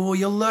along,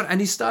 you'll learn."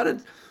 And he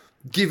started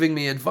giving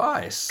me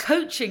advice.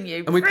 Coaching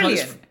you. And we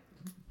Brilliant.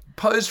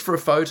 posed for a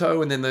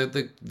photo, and then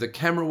the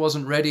camera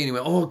wasn't ready. And he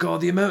went, "Oh,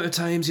 God, the amount of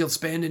times you'll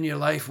spend in your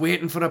life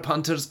waiting for a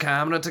punter's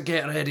camera to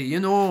get ready,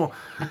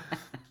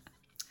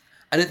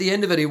 And at the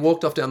end of it, he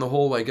walked off down the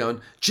hallway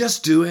going,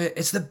 "Just do it.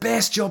 It's the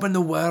best job in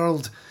the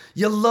world.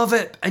 You'll love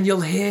it and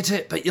you'll hate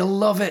it, but you'll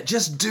love it.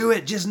 Just do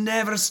it. Just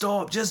never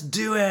stop. Just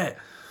do it."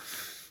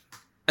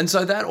 And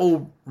so that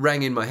all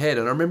rang in my head.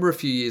 And I remember a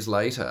few years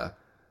later,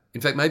 in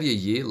fact, maybe a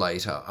year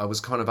later, I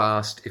was kind of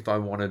asked if I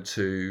wanted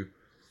to...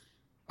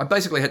 I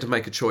basically had to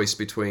make a choice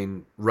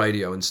between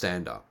radio and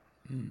stand-up.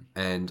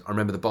 And I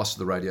remember the boss of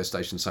the radio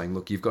station saying,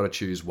 "Look, you've got to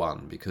choose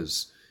one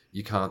because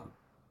you can't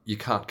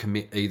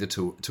commit either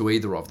to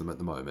either of them at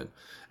the moment."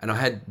 And I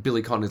had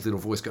Billy Connolly's little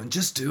voice going,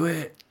 "Just do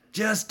it.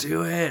 Just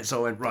do it." So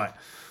I went, right,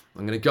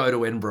 I'm going to go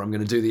to Edinburgh. I'm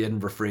going to do the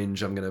Edinburgh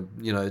Fringe. I'm going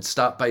to,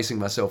 start basing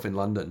myself in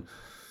London,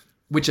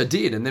 which I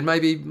did. And then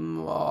maybe 3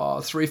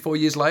 or 4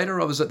 years later,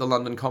 I was at the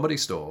London Comedy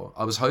Store.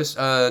 I was I was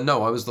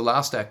the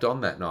last act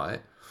on that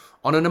night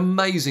on an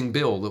amazing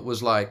bill that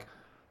was like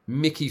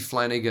Mickey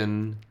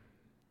Flanagan,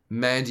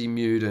 Mandy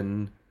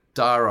Muden,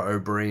 Dara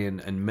O'Brien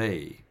and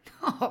me.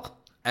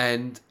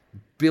 And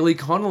Billy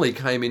Connolly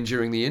came in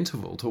during the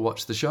interval to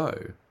watch the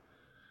show.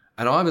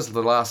 And I was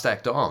the last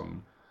act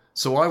on.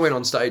 So I went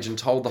on stage and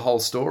told the whole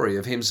story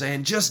of him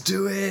saying, "Just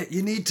do it.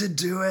 You need to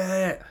do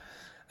it."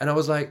 And I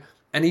was like,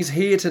 and he's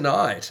here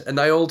tonight. And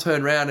they all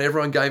turned around and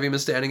everyone gave him a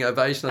standing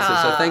ovation. I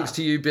said, "So thanks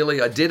to you,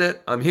 Billy. I did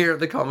it. I'm here at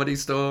the Comedy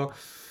Store."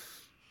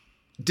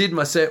 Did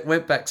my set,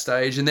 went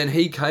backstage, and then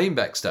he came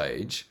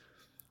backstage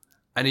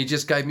and he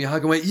just gave me a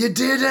hug and went, "You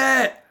did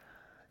it.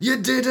 You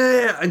did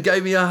it," and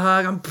gave me a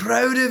hug. "I'm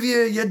proud of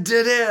you. You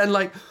did it."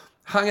 And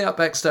hung out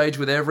backstage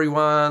with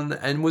everyone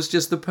and was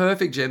just the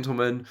perfect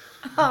gentleman.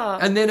 Oh.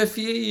 And then a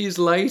few years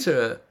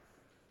later,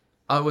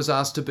 I was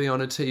asked to be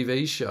on a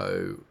TV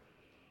show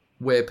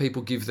where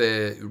people give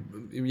their,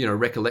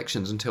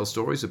 recollections and tell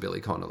stories of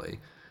Billy Connolly.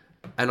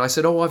 And I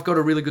said, "Oh, I've got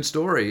a really good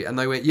story." And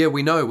they went, "Yeah,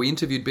 we know. We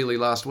interviewed Billy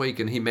last week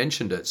and he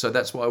mentioned it. So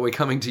that's why we're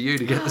coming to you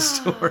to get the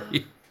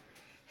story."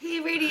 He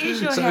really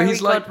is your hairy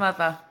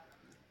godmother.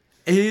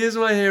 He is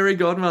my hairy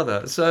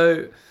godmother.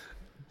 So,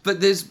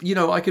 but there's,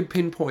 I could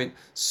pinpoint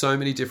so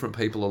many different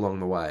people along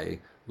the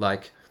way.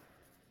 Like,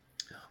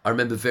 I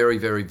remember very,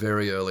 very,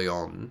 very early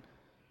on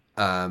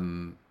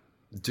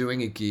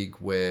doing a gig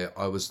where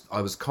I was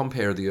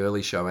compere of the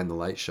early show and the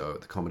late show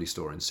at the Comedy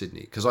Store in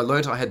Sydney. Because I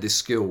learned I had this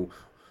skill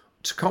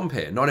to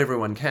compare. Not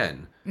everyone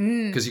can.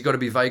 Because you've got to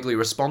be vaguely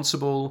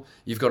responsible.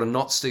 You've got to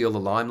not steal the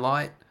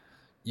limelight.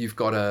 You've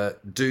got to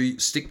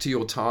stick to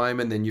your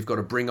time, and then you've got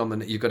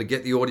to you've got to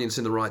get the audience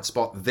in the right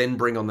spot, then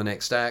bring on the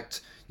next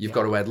act. You've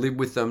got to ad-lib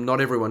with them.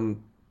 Not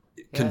everyone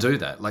can do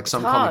that. Like,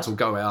 some comics will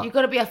go out. You've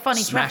got to be a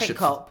funny traffic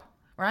cop,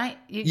 right?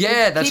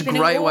 That's a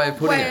great way of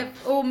putting it.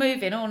 All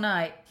moving all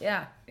night.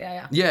 Yeah.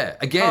 Yeah,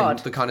 again,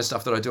 the kind of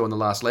stuff that I do on the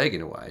last leg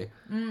in a way.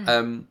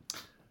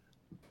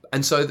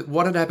 And so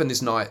what had happened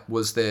this night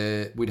was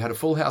we'd had a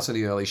full house in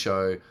the early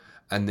show,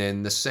 and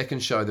then the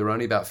second show, there were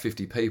only about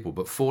 50 people,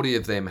 but 40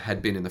 of them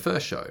had been in the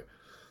first show.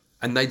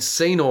 And they'd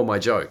seen all my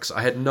jokes.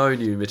 I had no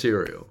new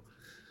material.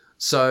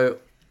 So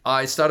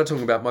I started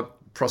talking about my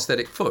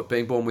prosthetic foot,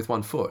 being born with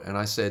one foot. And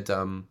I said,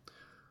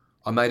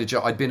 I made a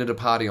joke. I'd been at a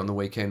party on the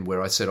weekend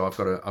where I said, "Oh,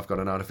 I've got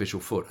an artificial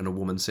foot." And a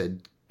woman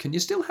said, "Can you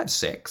still have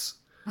sex?"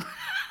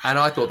 And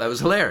I thought that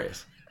was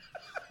hilarious.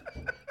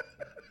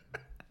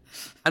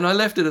 And I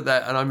left it at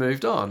that and I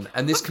moved on.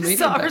 And this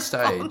comedian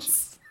backstage...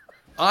 Response.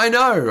 I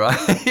know, right?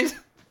 What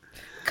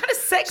kind of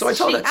sex is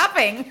she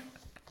having?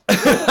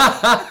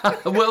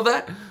 Well,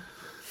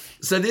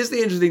 So there's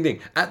the interesting thing.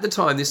 At the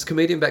time, this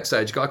comedian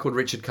backstage, a guy called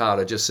Richard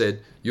Carter, just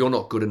said, "You're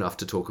not good enough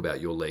to talk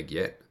about your leg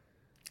yet."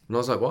 And I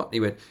was like, "What?" And he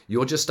went,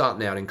 "You're just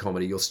starting out in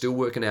comedy. You're still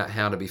working out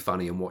how to be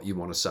funny and what you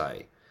want to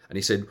say." And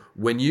he said,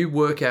 "When you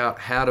work out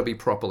how to be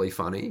properly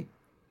funny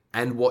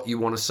and what you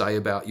want to say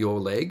about your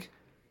leg,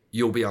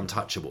 you'll be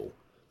untouchable.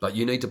 But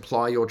you need to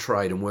ply your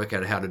trade and work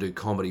out how to do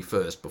comedy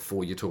first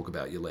before you talk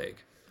about your leg."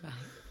 Right.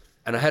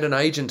 And I had an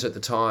agent at the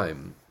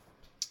time,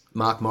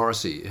 Mark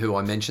Morrissey, who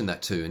I mentioned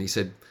that to, and he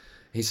said,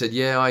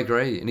 "Yeah, I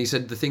agree." And he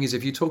said, "The thing is,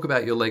 if you talk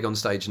about your leg on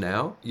stage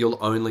now, you'll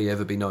only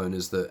ever be known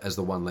as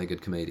the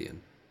one-legged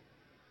comedian."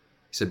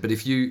 He said, "But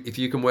if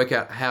you can work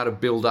out how to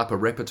build up a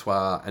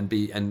repertoire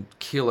and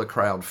kill a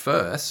crowd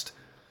first,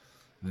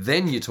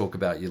 then you talk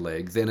about your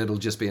leg, then it'll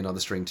just be another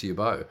string to your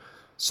bow."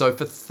 So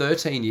for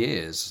 13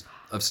 years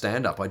of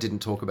stand-up, I didn't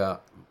talk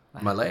about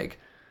my leg.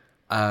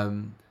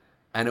 And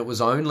it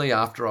was only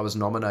after I was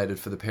nominated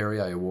for the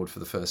Perrier Award for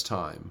the first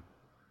time.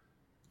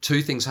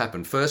 Two things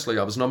happened. Firstly,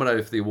 I was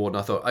nominated for the award and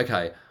I thought,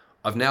 okay,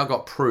 I've now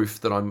got proof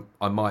that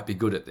I might be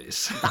good at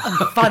this.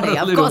 I'm funny.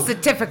 I've got a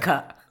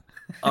certificate.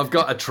 I've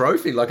got a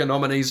trophy, like a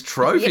nominee's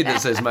trophy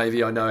that says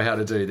maybe I know how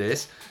to do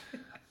this.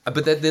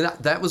 But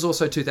that was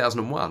also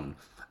 2001.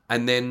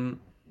 And then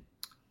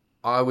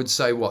I would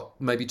say,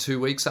 maybe 2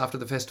 weeks after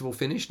the festival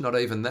finished, not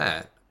even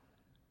that,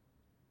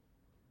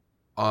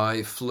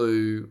 I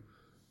flew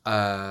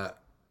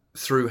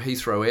through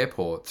Heathrow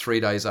Airport 3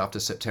 days after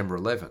September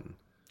 11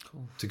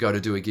 to go to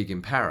do a gig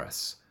in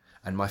Paris.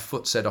 And my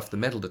foot set off the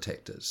metal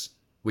detectors,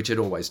 which it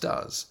always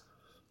does.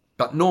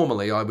 But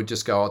normally I would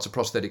just go, it's a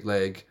prosthetic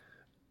leg.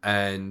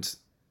 But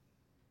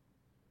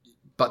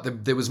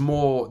there was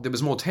more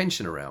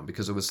tension around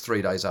because it was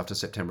 3 days after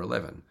September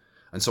 11.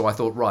 And so I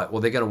thought, right, well,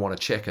 they're going to want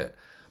to check it.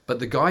 But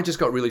the guy just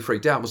got really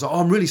freaked out and was like, "Oh,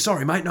 I'm really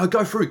sorry, mate. No,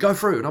 go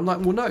through. And I'm like,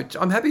 "Well, no,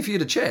 I'm happy for you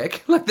to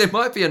check. Like, there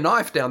might be a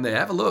knife down there.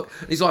 Have a look."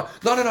 And he's like,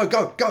 No,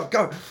 go.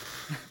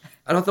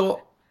 And I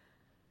thought,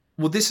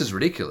 well, this is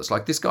ridiculous.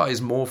 Like, this guy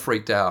is more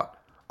freaked out.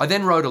 I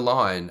then wrote a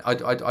line.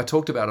 I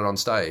talked about it on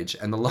stage,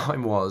 and the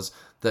line was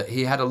that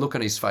he had a look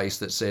on his face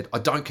that said, "I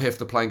don't care if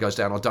the plane goes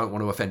down. I don't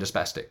want to offend a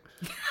spastic."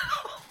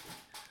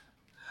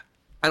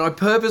 And I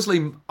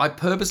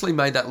purposely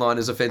made that line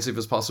as offensive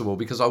as possible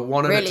because I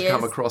wanted it to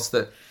come across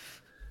that...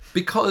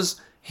 Because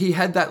he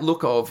had that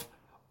look of,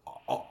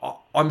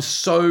 "I'm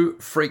so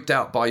freaked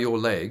out by your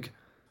leg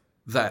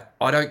that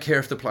I don't care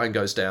if the plane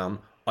goes down,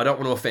 I don't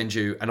want to offend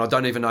you, and I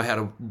don't even know how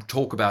to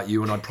talk about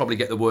you, and I'd probably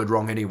get the word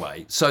wrong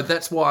anyway." So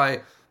that's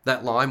why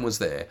that line was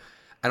there.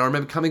 And I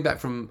remember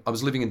I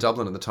was living in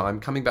Dublin at the time,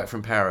 coming back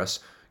from Paris,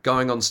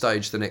 going on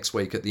stage the next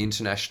week at the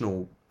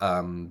International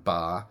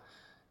bar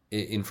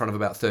in front of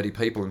about 30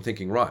 people and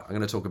thinking, right, I'm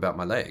going to talk about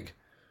my leg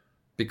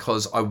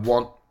because I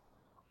want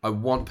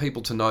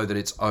people to know that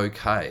it's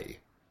okay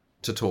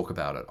to talk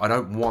about it. I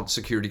don't want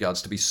security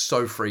guards to be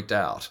so freaked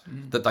out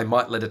that they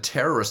might let a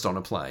terrorist on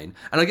a plane.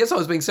 And I guess I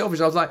was being selfish.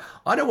 I was like,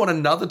 I don't want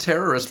another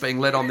terrorist being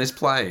let on this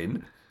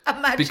plane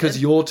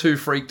because you're too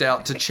freaked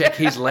out to check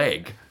his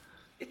leg.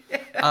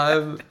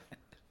 And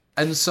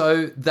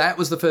so that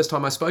was the first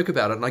time I spoke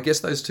about it. And I guess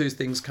those two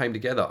things came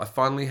together. I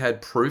finally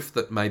had proof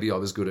that maybe I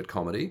was good at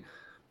comedy.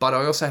 But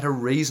I also had a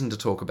reason to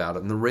talk about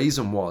it. And the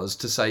reason was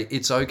to say,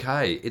 it's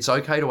okay. It's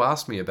okay to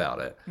ask me about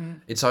it.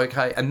 It's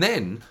okay. And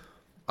then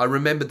I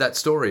remembered that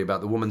story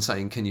about the woman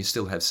saying, "Can you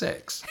still have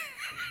sex?"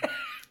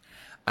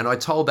 And I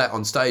told that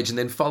on stage and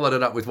then followed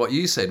it up with what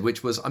you said,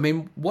 which was, I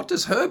mean, what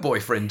does her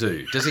boyfriend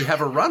do? Does he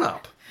have a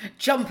run-up?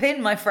 Jump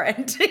in, my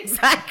friend.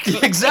 Exactly.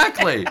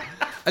 Exactly.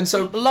 And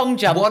so long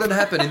jump. What had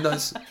happened in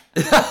those...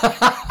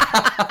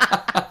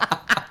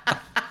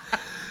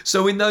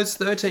 So in those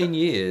 13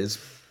 years...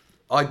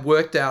 I'd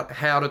worked out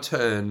how to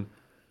turn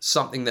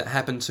something that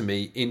happened to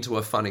me into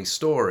a funny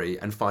story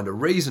and find a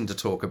reason to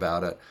talk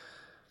about it.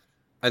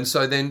 And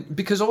so then,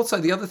 because also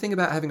the other thing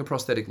about having a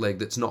prosthetic leg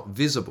that's not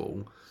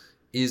visible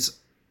is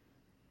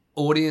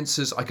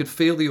audiences, I could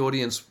feel the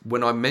audience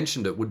when I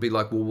mentioned it would be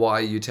like, "Well, why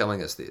are you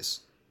telling us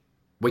this?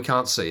 We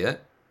can't see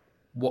it.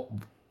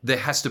 There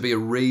has to be a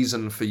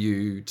reason for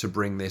you to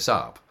bring this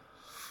up."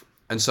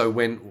 And so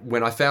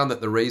when I found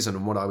that the reason,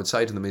 and what I would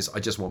say to them is, "I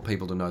just want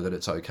people to know that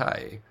it's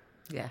okay."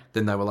 Yeah.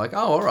 Then they were like,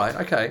 "Oh, all right,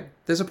 okay,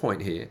 there's a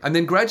point here." And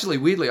then gradually,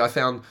 weirdly, I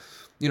found,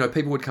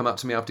 people would come up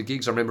to me after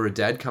gigs. I remember a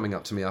dad coming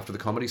up to me after the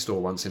Comedy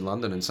Store once in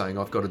London and saying,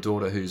 "I've got a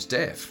daughter who's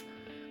deaf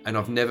and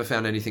I've never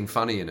found anything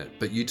funny in it,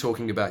 but you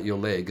talking about your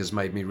leg has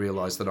made me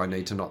realise that I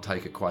need to not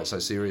take it quite so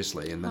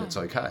seriously and that it's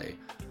okay."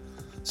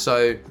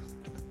 So,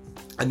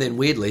 and then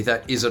weirdly,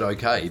 that "is it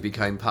okay"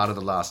 became part of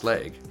the last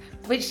leg.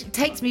 Which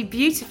takes me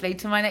beautifully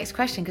to my next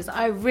question, because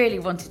I really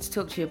wanted to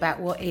talk to you about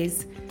what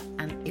is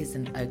and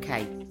isn't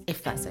okay,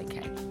 if that's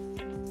okay.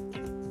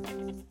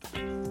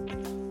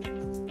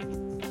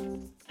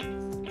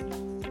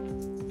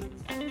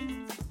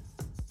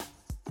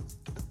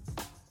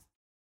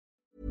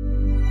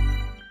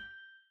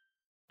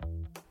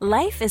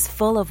 Life is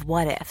full of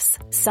what-ifs.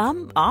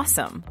 Some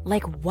awesome,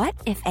 like what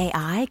if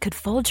AI could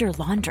fold your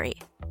laundry?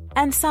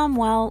 And some,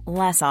 well,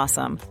 less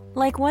awesome,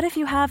 like what if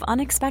you have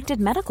unexpected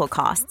medical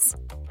costs?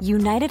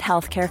 United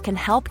Healthcare can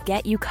help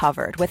get you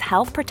covered with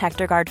Health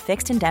Protector Guard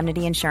fixed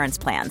indemnity insurance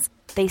plans.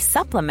 They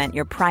supplement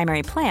your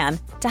primary plan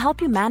to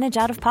help you manage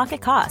out-of-pocket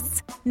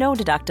costs. No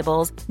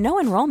deductibles, no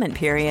enrollment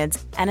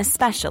periods, and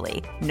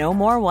especially no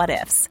more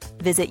what-ifs.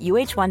 Visit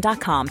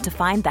uh1.com to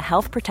find the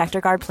Health Protector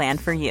Guard plan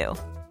for you.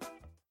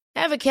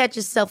 Ever catch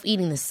yourself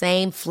eating the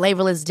same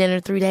flavorless dinner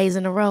 3 days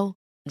in a row?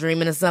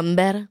 Dreaming of something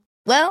better?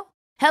 Well,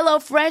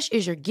 HelloFresh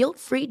is your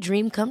guilt-free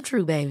dream come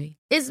true, baby.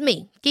 It's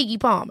me, Keke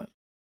Palmer.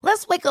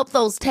 Let's wake up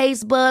those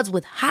taste buds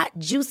with hot,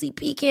 juicy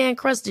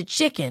pecan-crusted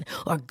chicken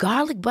or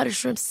garlic butter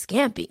shrimp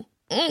scampi.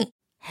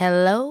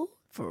 Hello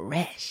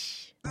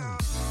Fresh.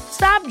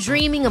 Stop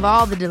dreaming of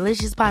all the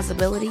delicious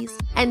possibilities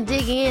and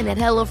dig in at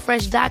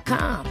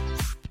HelloFresh.com.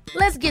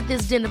 Let's get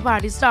this dinner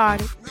party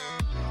started.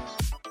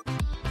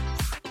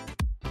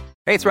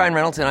 Hey, it's Ryan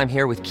Reynolds, and I'm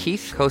here with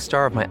Keith,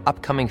 co-star of my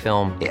upcoming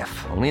film,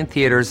 If, only in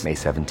theaters May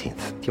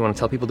 17th. Do you want to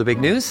tell people the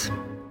big news?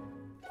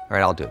 All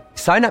right, I'll do it.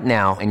 Sign up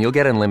now and you'll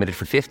get unlimited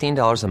for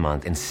 $15 a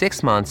month and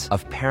 6 months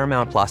of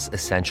Paramount Plus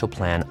Essential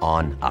Plan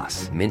on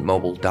us.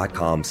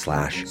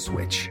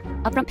 Mintmobile.com/switch.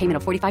 Upfront payment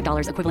of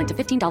 $45 equivalent to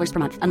 $15 per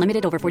month.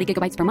 Unlimited over 40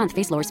 gigabytes per month.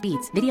 Face lower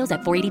speeds. Videos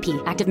at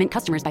 480p. Active Mint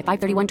customers by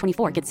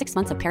 531.24 get 6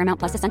 months of Paramount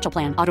Plus Essential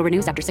Plan. Auto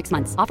renews after 6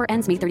 months. Offer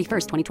ends May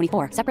 31st,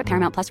 2024. Separate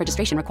Paramount Plus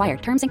registration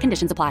required. Terms and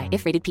conditions apply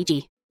if rated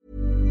PG.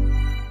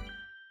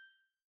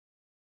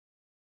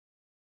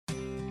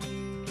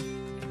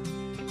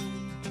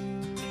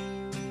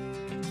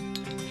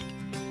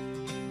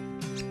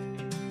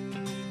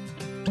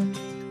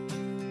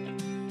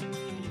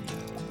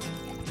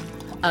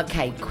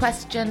 Okay,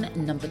 question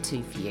number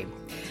 2 for you.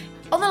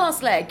 On the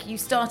last leg, you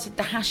started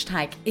the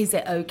hashtag Is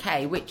It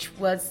Okay, which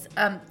was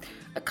a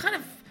kind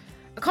of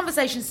a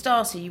conversation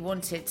starter. You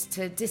wanted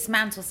to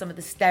dismantle some of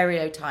the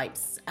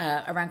stereotypes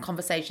around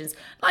conversations,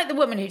 like the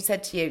woman who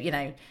said to you, you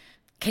know,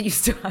 can you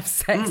still have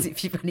sex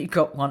if you've only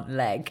got one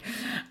leg?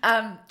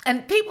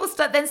 And people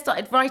then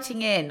started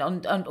writing in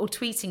or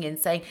tweeting in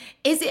saying,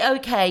 is it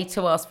okay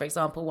to ask, for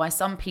example, why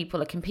some people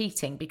are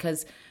competing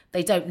because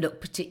they don't look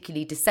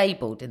particularly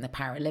disabled in the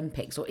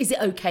Paralympics? Or is it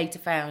okay to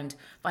find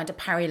a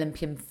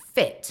Paralympian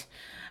fit?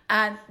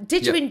 And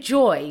did you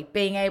enjoy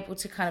being able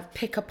to kind of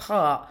pick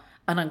apart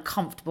an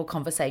uncomfortable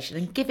conversation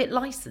and give it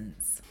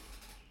license?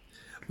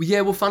 Yeah,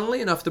 well,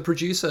 funnily enough, the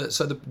producer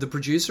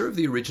of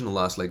the original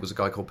Last Leg was a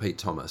guy called Pete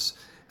Thomas.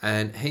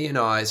 And he and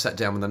I sat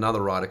down with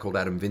another writer called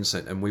Adam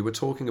Vincent, and we were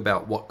talking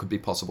about what could be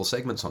possible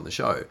segments on the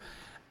show.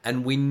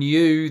 And we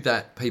knew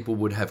that people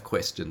would have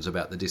questions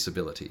about the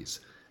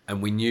disabilities.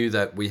 And we knew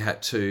that we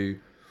had to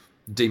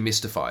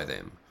demystify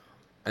them.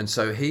 And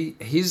so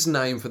his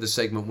name for the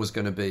segment was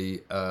going to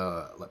be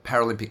like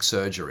Paralympic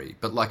surgery,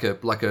 but like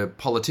a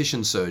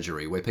politician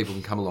surgery where people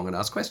can come along and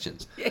ask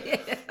questions. Yeah.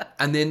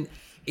 And then,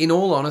 in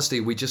all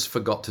honesty, we just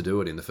forgot to do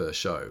it in the first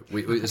show.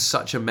 It was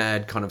such a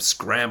mad kind of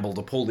scramble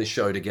to pull this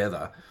show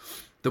together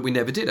that we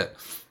never did it.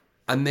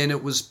 And then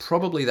it was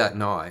probably that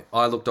night,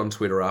 I looked on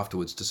Twitter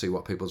afterwards to see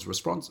what people's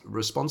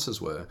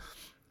responses were.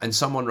 And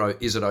someone wrote,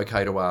 is it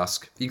okay to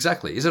ask?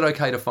 Exactly. Is it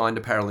okay to find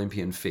a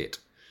Paralympian fit?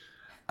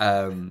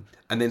 And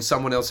then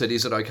someone else said,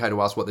 is it okay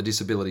to ask what the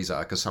disabilities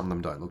are? Because some of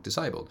them don't look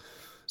disabled.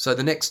 So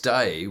the next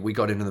day we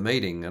got into the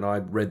meeting and I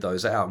read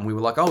those out and we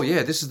were like, oh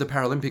yeah, this is the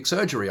Paralympic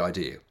surgery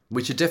idea.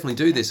 We should definitely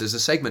do this as a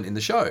segment in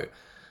the show.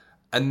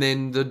 And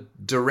then the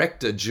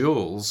director,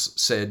 Jules,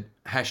 said,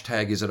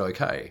 hashtag is it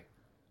okay?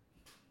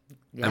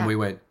 Yeah. And we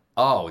went,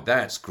 oh,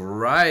 that's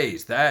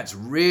great. That's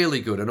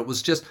really good. And it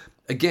was just,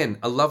 again,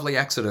 a lovely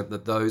accident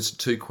that those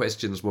two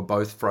questions were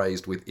both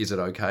phrased with is it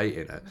okay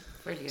in it.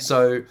 Brilliant.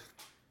 So,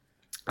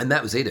 and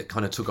that was it. It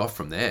kind of took off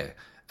from there.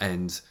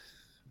 And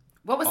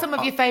what were some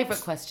of your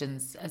favourite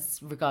questions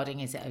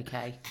regarding is it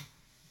okay?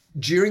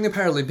 During the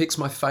Paralympics,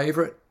 my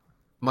favourite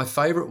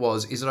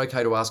was, is it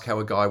okay to ask how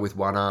a guy with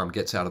one arm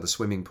gets out of the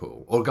swimming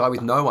pool? Or a guy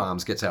with no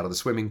arms gets out of the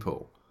swimming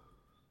pool?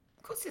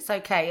 Of course it's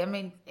okay. I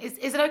mean, is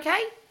it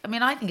okay? I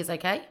mean, I think it's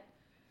okay.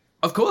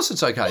 Of course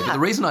it's okay. Yeah. But the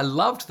reason I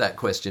loved that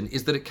question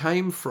is that it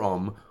came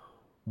from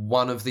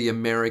one of the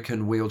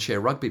American wheelchair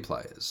rugby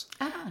players.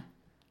 Ah.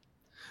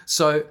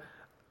 So,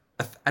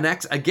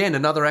 again,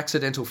 another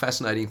accidental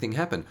fascinating thing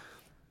happened.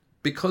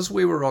 Because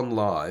we were on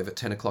live at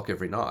 10 o'clock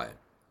every night,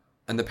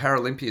 and the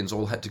Paralympians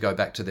all had to go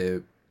back to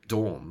their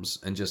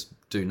dorms and just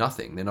do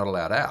nothing, they're not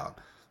allowed out,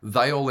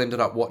 they all ended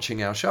up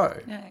watching our show.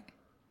 Yeah.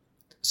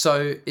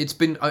 So it's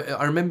been,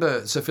 I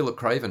remember Sir Philip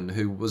Craven,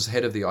 who was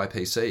head of the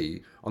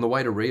IPC, on the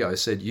way to Rio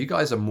said, you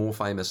guys are more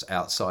famous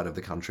outside of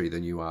the country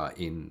than you are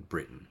in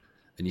Britain.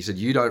 And he said,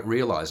 you don't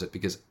realise it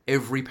because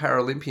every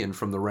Paralympian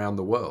from around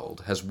the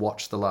world has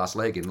watched The Last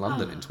Leg in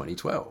London in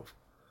 2012.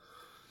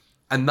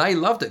 And they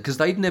loved it because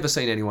they'd never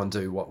seen anyone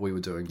do what we were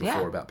doing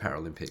before about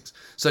Paralympics.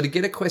 So to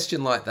get a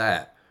question like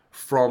that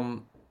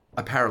from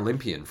a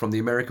Paralympian, from the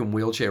American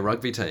wheelchair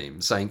rugby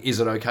team, saying,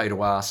 is it okay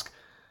to ask?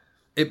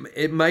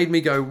 It made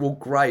me go, well,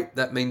 great.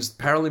 That means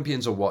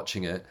Paralympians are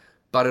watching it.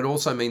 But it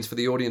also means for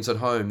the audience at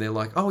home, they're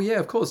like, oh, yeah,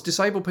 of course,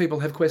 disabled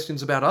people have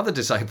questions about other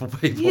disabled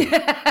people.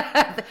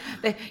 Yeah.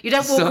 You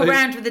don't walk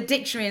around with a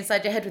dictionary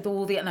inside your head with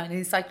all an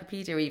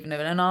encyclopedia even, of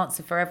an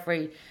answer for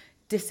every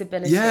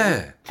disability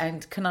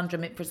and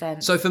conundrum it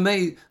presents. So for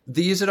me,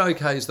 the is it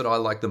okays that I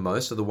like the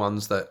most are the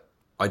ones that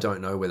I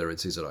don't know whether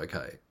it's is it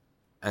okay.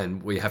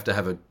 And we have to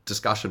have a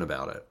discussion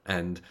about it.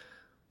 And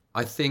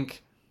I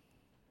think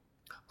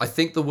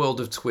the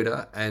world of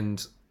Twitter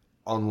and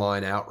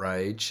online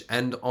outrage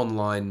and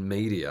online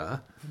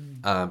media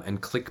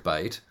and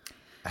clickbait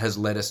has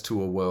led us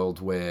to a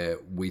world where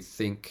we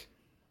think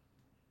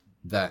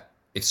that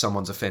if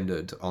someone's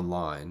offended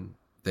online,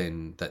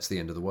 then that's the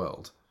end of the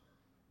world.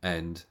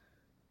 And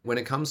when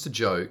it comes to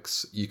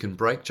jokes, you can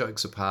break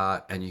jokes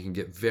apart and you can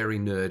get very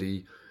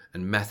nerdy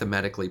and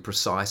mathematically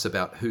precise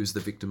about who's the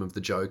victim of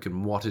the joke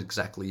and what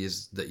exactly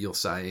is that you're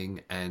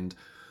saying and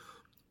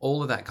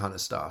all of that kind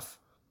of stuff.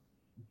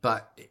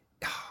 But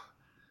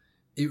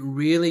it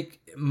really,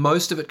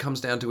 most of it comes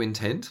down to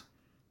intent.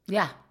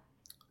 Yeah.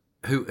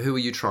 Who are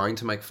you trying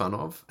to make fun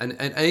of?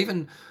 And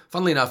even,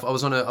 funnily enough, I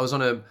was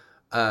on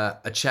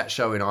a chat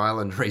show in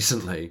Ireland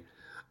recently,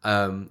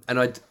 and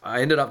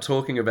I ended up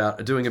talking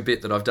about doing a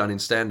bit that I've done in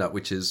stand-up,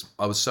 which is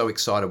I was so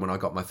excited when I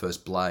got my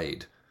first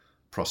blade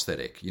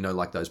prosthetic. You know,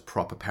 like those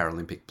proper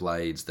Paralympic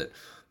blades that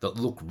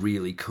look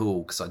really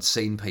cool because I'd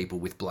seen people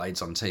with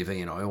blades on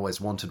TV and I always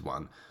wanted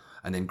one.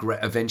 And then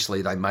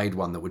eventually they made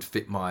one that would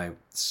fit my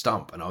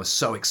stump, and I was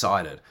so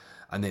excited.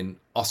 And then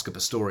Oscar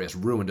Pistorius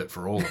ruined it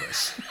for all of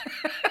us.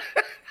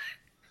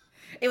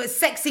 It was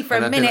sexy for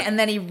a minute, and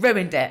then he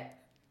ruined it.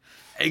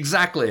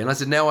 Exactly. And I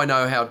said, now I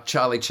know how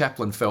Charlie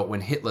Chaplin felt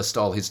when Hitler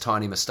stole his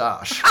tiny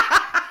moustache.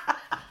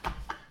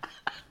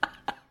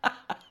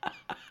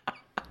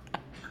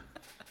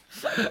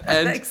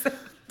 And excellent.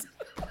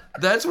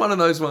 That's one of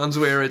those ones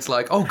where it's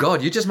like, oh,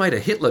 God, you just made a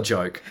Hitler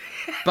joke.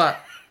 But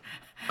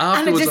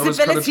afterwards, and a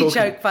disability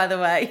joke, by the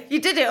way. You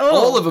did it all.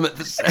 All of them at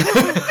the same.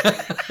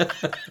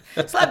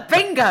 It's like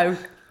bingo.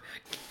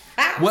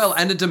 Well,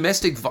 and a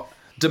domestic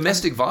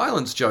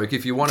violence joke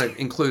if you want to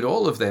include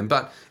all of them.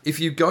 But if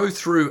you go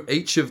through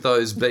each of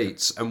those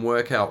beats and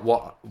work out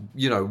what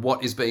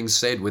is being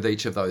said with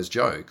each of those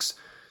jokes,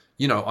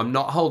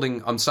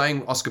 I'm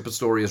saying Oscar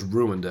Pistorius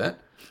ruined it.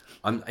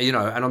 And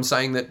I'm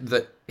saying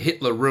that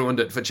Hitler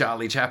ruined it for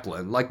Charlie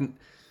Chaplin. Like,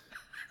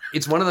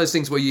 it's one of those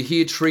things where you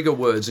hear trigger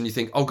words and you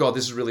think, oh God,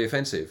 this is really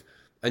offensive.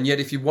 And yet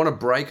if you want to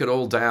break it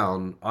all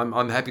down,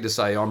 I'm happy to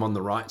say I'm on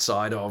the right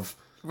side of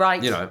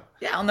right. Yeah,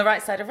 on the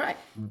right side of right.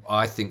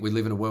 I think we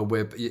live in a world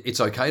where it's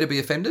okay to be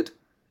offended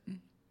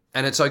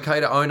and it's okay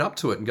to own up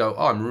to it and go,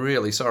 oh, I'm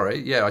really sorry.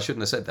 Yeah, I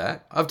shouldn't have said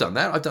that. I've done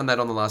that. I've done that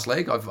on the last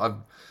leg.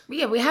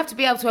 Yeah, we have to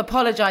be able to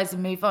apologise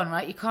and move on,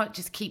 right? You can't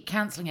just keep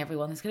cancelling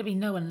everyone. There's going to be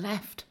no one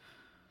left.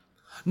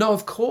 No,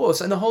 of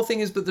course. And the whole thing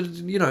is that,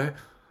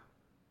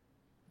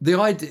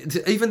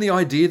 the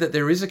idea that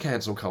there is a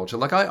cancel culture.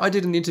 Like I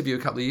did an interview a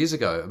couple of years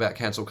ago about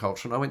cancel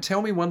culture, and I went,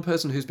 tell me one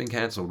person who's been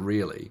cancelled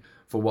really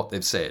for what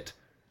they've said.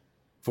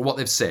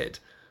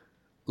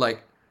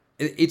 Like,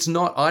 it's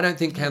not, I don't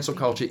think cancel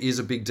culture is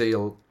a big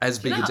deal, as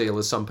big a deal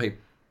as some people.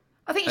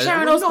 I think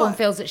Sharon Osbourne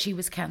feels that she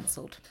was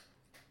cancelled.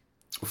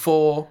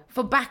 For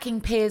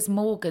backing Piers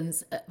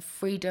Morgan's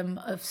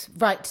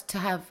right to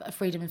have a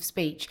freedom of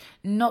speech.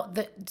 Not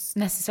that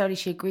necessarily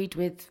she agreed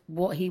with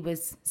what he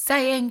was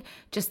saying,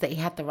 just that he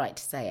had the right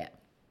to say it.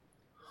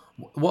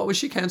 What was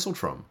she cancelled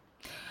from?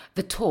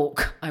 The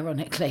talk,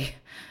 ironically.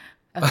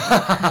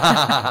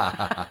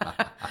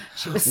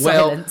 She was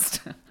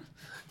silenced. Do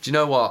you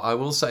know what? I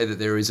will say that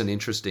there is an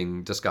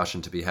interesting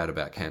discussion to be had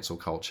about cancel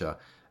culture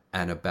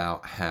and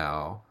about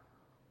how...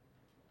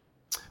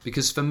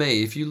 Because for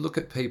me, if you look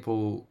at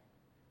people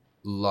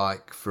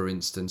like, for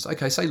instance,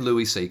 okay, say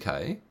Louis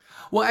C.K.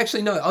 Well,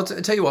 actually, no, I'll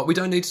tell you what, we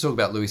don't need to talk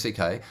about Louis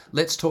C.K.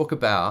 Let's talk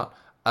about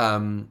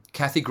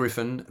Kathy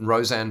Griffin,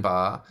 Roseanne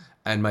Barr,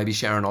 and maybe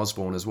Sharon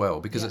Osbourne as well.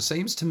 Because it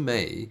seems to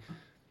me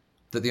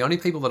that the only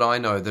people that I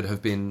know that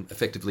have been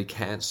effectively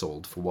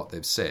cancelled for what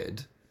they've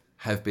said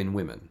have been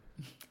women.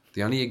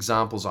 The only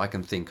examples I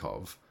can think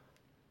of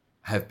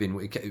have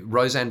been...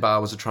 Roseanne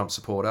Barr was a Trump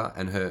supporter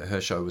and her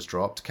show was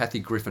dropped. Kathy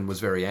Griffin was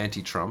very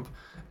anti-Trump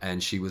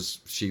and she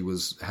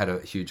had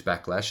a huge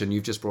backlash. And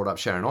you've just brought up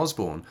Sharon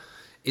Osbourne.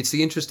 It's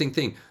the interesting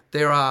thing.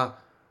 There are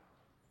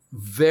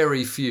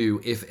very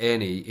few, if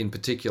any, in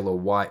particular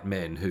white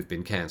men who've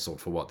been cancelled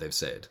for what they've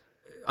said.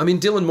 I mean,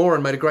 Dylan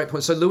Moran made a great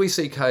point. So Louis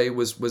C.K.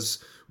 was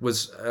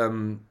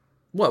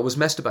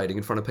masturbating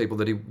in front of people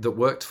that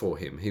worked for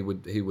him. He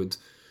would.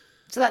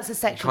 So that's a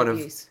sexual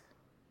abuse.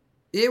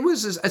 It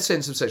was a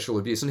sense of sexual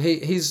abuse, and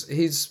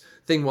his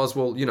thing was,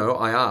 well,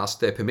 I asked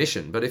their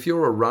permission. But if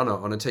you're a runner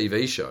on a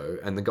TV show,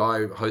 and the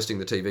guy hosting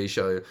the TV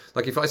show,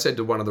 like if I said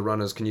to one of the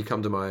runners, "Can you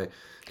come to my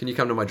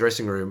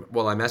dressing room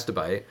while I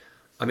masturbate?"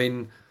 I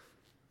mean,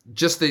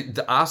 just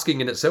the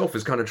asking in itself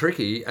is kind of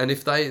tricky. And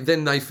if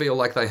they feel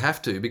like they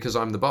have to because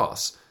I'm the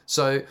boss.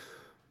 So,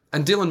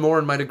 and Dylan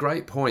Moran made a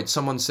great point.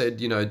 Someone said,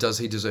 does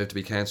he deserve to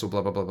be cancelled?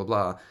 Blah blah blah blah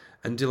blah.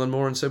 And Dylan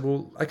Moran said,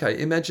 well, okay,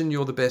 imagine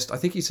you're the best. I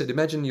think he said,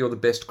 imagine you're the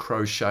best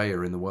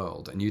crocheter in the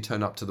world and you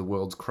turn up to the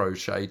World's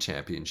Crochet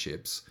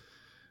Championships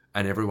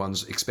and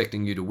everyone's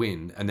expecting you to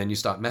win, and then you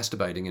start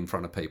masturbating in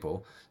front of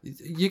people.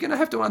 You're going to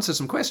have to answer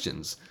some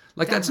questions.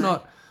 Like, that's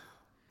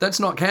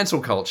not cancel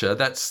culture.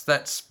 That's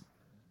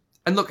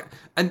and look,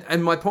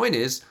 and my point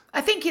is, I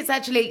think it's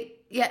actually,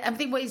 I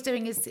think what he's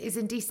doing is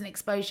indecent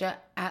exposure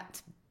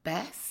at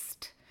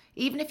best.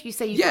 Even if you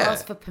say you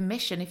ask for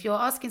permission, if you're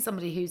asking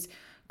somebody who's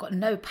got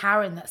no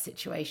power in that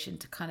situation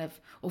to kind of,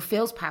 or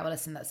feels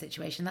powerless in that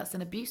situation, that's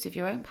an abuse of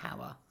your own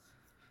power.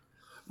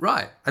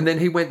 Right. And then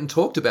he went and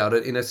talked about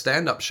it in a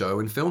stand-up show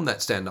and filmed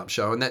that stand-up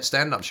show, and that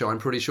stand-up show, I'm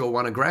pretty sure,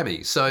 won a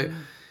Grammy. So,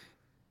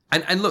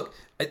 and look,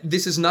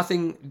 this is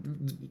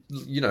nothing,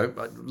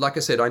 like I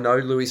said, I know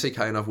Louis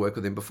C.K. and I've worked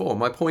with him before.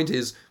 My point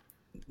is,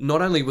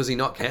 not only was he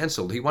not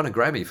cancelled, he won a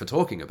Grammy for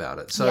talking about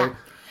it. So. Yeah.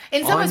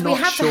 In some ways, we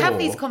have to have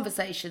these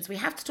conversations. We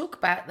have to talk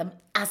about them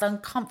as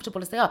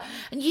uncomfortable as they are.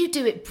 And you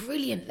do it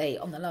brilliantly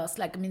on The Last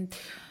Leg. I mean,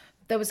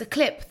 there was a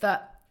clip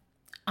that,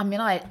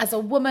 I, as a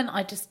woman,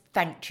 I just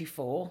thanked you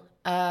for,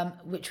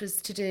 which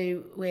was to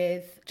do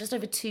with just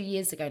over 2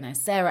 years ago now,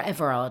 Sarah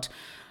Everard,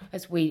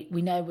 as we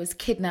know, was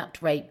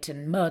kidnapped, raped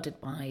and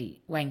murdered by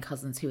Wayne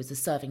Couzens, who was a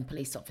serving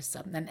police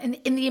officer. And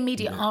in the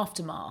immediate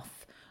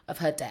aftermath of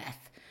her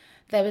death,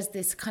 there was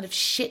this kind of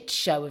shit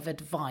show of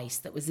advice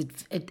that was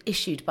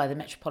issued by the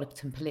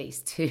Metropolitan Police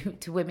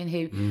to women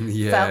who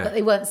felt that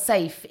they weren't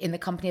safe in the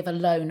company of a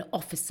lone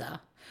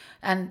officer.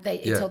 And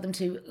it told them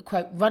to,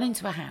 quote, run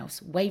into a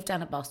house, wave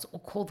down a bus or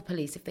call the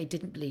police if they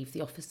didn't believe the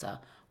officer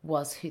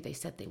was who they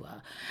said they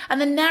were. And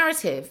the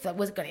narrative that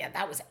was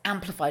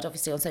amplified,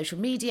 obviously, on social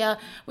media,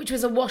 which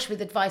was awash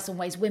with advice on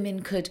ways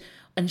women could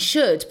and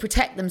should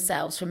protect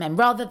themselves from men,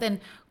 rather than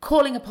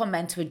calling upon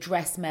men to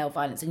address male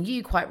violence. And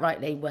you, quite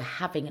rightly, were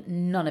having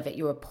none of it.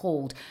 You're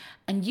appalled.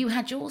 And you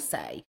had your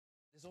say.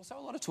 There's also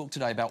a lot of talk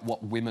today about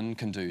what women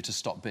can do to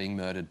stop being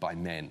murdered by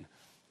men.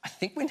 I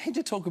think we need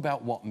to talk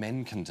about what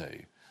men can do.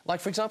 Like,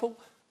 for example,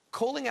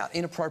 calling out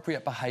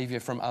inappropriate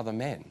behaviour from other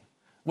men.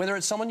 Whether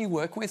it's someone you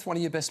work with, one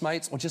of your best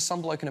mates, or just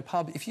some bloke in a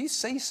pub, if you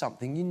see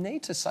something, you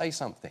need to say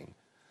something.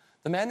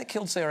 The man that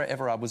killed Sarah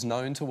Everard was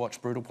known to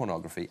watch brutal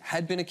pornography,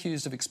 had been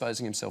accused of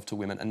exposing himself to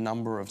women a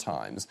number of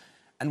times,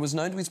 and was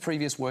known to his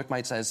previous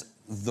workmates as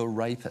the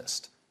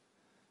rapist.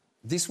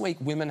 This week,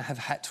 women have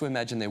had to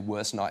imagine their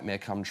worst nightmare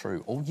come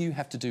true. All you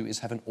have to do is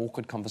have an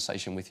awkward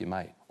conversation with your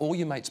mate, or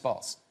your mate's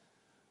boss.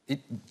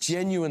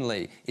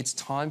 It's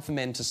time for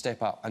men to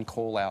step up and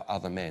call out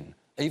other men,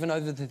 even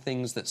over the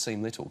things that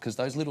seem little, because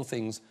those little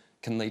things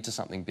can lead to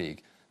something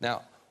big.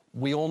 Now,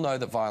 we all know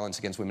that violence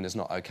against women is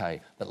not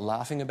okay, but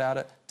laughing about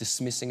it,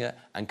 dismissing it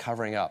and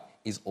covering up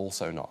is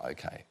also not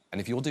okay.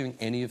 And if you're doing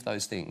any of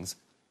those things,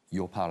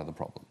 you're part of the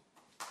problem.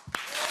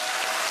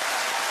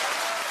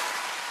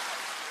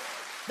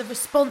 The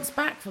response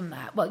back from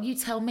that, well, you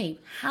tell me,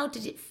 how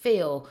did it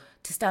feel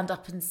to stand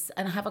up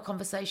and have a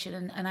conversation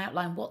and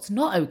outline what's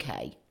not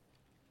okay?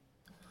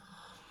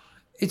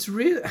 It's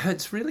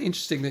really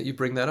interesting that you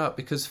bring that up,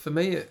 because for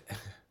me,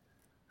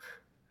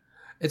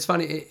 it's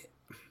funny.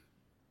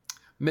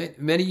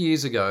 Many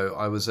years ago,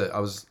 I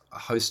was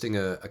hosting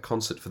a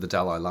concert for the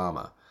Dalai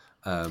Lama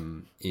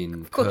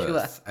in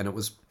Perth, and it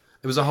was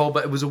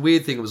a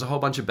weird thing. It was a whole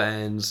bunch of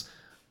bands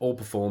all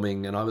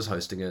performing, and I was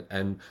hosting it.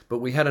 But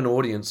we had an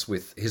audience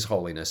with His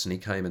Holiness, and he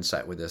came and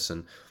sat with us.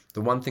 And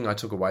the one thing I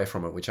took away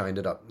from it, which I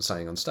ended up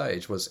saying on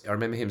stage, was I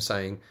remember him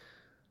saying,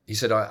 he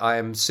said, I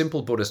am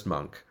simple Buddhist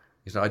monk.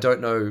 He said, I don't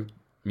know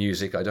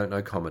music, I don't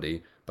know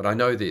comedy, but I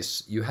know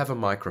this. You have a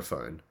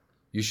microphone.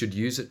 You should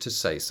use it to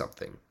say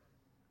something.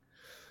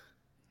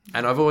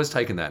 And I've always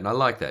taken that, and I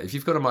like that. If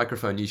you've got a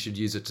microphone, you should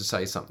use it to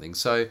say something.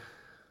 So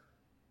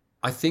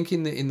I think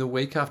in the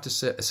week after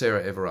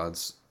Sarah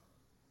Everard's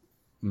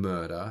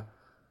murder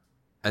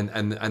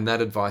and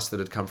that advice that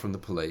had come from the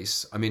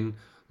police, I mean,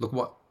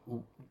 look,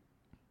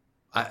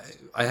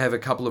 I have a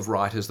couple of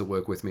writers that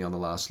work with me on The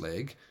Last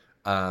Leg.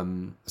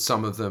 Some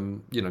of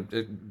them,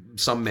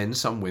 some men,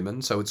 some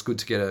women. So it's good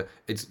to get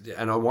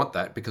and I want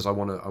that because I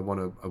want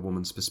a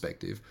woman's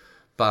perspective.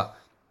 But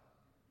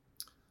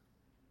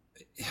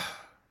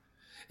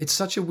it's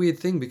such a weird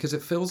thing because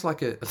it feels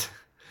like a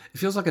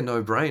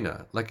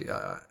no-brainer. Like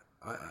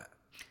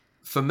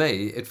for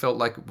me, it felt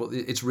like, well,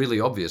 it's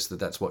really obvious that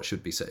that's what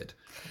should be said.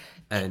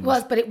 And it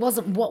was, but it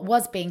wasn't what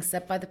was being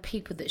said by the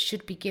people that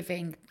should be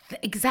giving.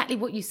 Exactly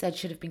what you said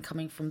should have been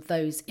coming from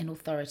those in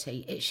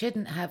authority. It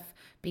shouldn't have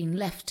been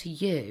left to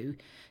you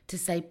to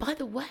say, by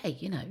the way,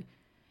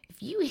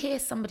 if you hear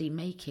somebody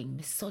making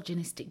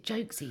misogynistic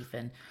jokes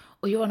even,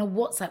 or you're on a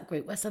WhatsApp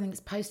group where something's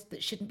posted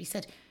that shouldn't be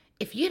said,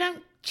 if you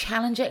don't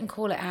challenge it and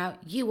call it out,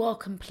 you are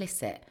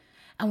complicit.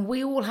 And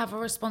we all have a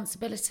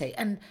responsibility.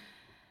 And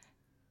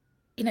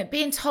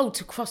being told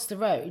to cross the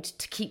road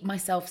to keep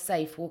myself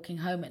safe walking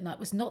home at night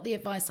was not the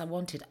advice I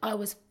wanted. I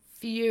was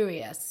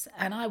furious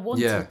and I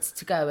wanted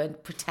to go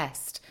and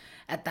protest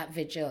at that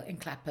vigil in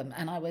Clapham.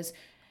 And I was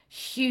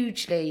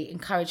hugely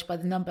encouraged by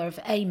the number of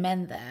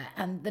men there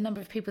and the number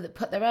of people that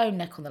put their own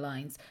neck on the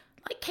lines,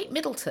 like Kate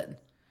Middleton.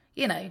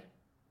 You know,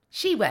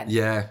 she went.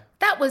 Yeah.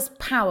 That was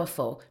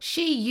powerful.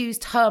 She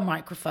used her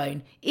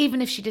microphone,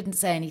 even if she didn't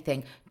say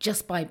anything,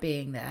 just by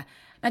being there.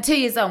 Now, 2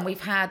 years on,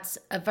 we've had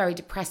a very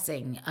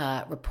depressing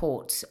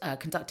report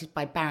conducted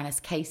by Baroness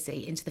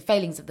Casey into the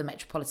failings of the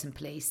Metropolitan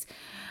Police.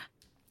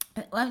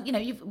 Well, you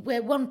know,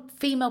 where one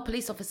female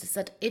police officer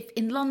said, if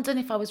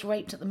I was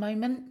raped at the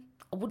moment,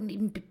 I wouldn't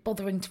even be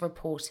bothering to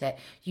report it.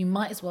 You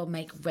might as well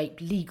make rape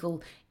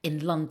legal in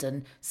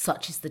London,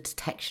 such as the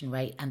detection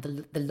rate and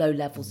the low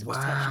levels of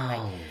detection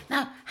rate.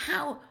 Now,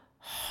 how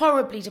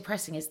horribly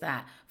depressing is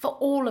that for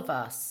all of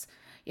us?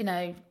 You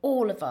know,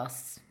 all of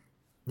us.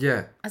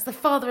 Yeah. As the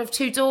father of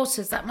 2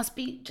 daughters, that must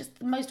be just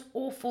the most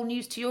awful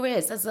news to your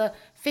ears. As a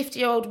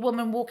 50-year-old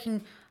woman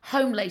walking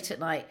home late at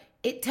night,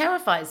 it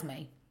terrifies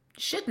me.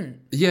 Shouldn't.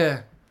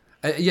 Yeah.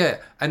 Yeah.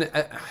 And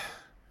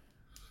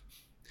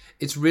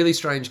it's really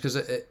strange because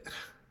this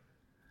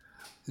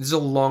is a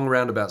long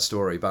roundabout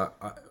story, but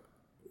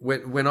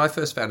when I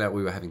first found out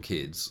we were having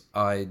kids,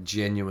 I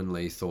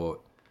genuinely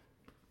thought,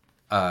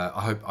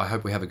 I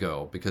hope we have a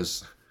girl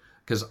because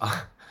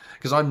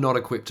I'm not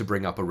equipped to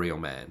bring up a real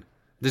man.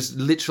 There's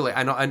literally,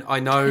 and I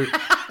know,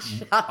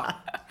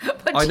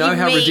 I know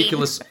how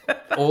ridiculous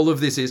all of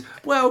this is.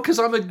 Well, because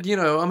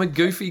I'm a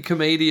goofy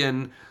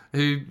comedian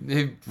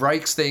who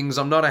breaks things.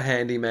 I'm not a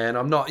handyman.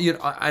 I'm not,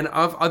 and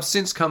I've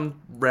since come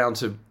round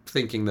to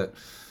thinking that,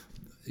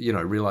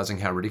 realizing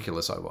how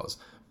ridiculous I was.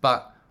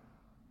 But,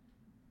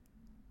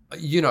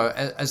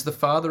 as the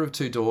father of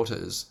 2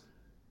 daughters,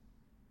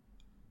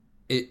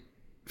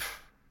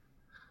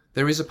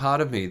 there is a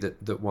part of me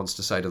that wants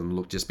to say to them,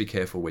 look, just be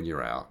careful when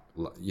you're out,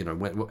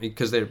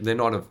 because they're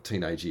not of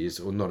teenage years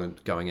or not in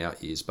going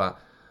out years. But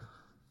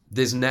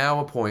there's now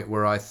a point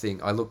where I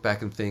look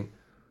back and think,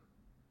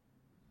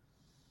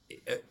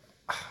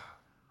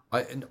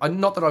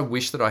 not that I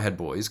wish that I had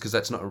boys, because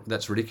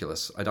that's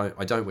ridiculous. I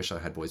don't wish I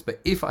had boys.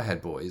 But if I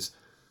had boys,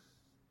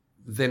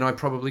 then I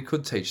probably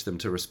could teach them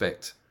to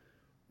respect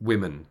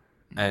women.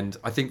 And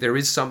I think there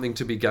is something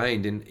to be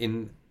gained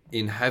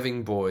in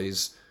having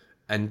boys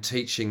and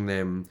teaching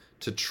them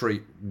to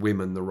treat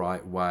women the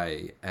right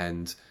way.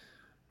 And,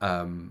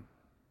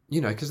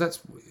 because that's...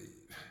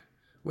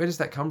 Where does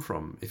that come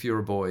from? If you're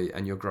a boy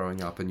and you're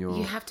growing up and you're...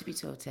 You have to be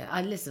taught it.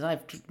 I think...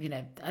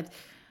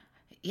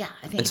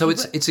 And so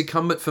it's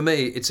incumbent for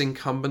me. It's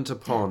incumbent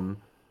upon.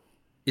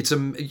 It's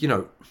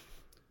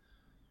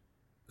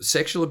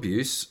sexual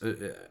abuse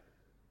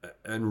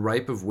and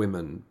rape of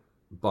women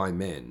by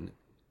men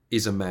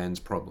is a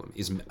man's problem.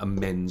 Is a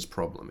men's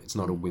problem. It's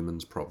not a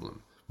women's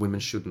problem. Women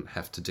shouldn't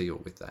have to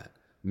deal with that.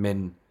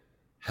 Men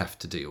have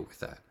to deal with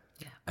that.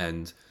 Yeah.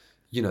 And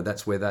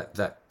that's where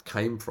that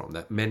came from.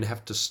 That men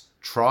have to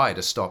try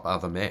to stop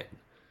other men.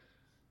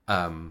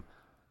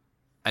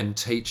 And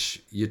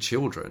teach your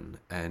children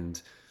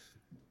and,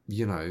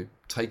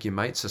 take your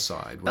mates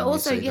aside. But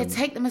also,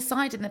 take them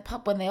aside in the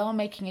pub when they are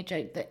making a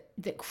joke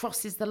that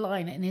crosses the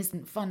line and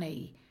isn't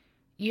funny.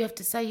 You have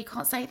to say, you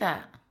can't say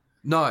that.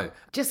 No.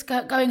 Just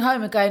going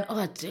home and going,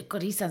 oh,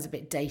 God, he sounds a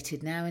bit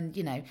dated now. And,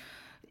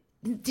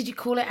 did you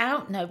call it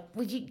out? No.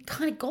 Well, you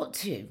kind of got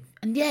to.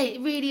 And yeah,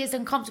 it really is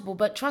uncomfortable.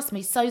 But trust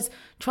me, so's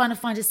trying to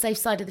find a safe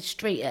side of the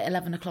street at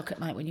 11 o'clock at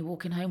night when you're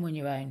walking home on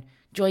your own.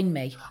 Join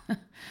me.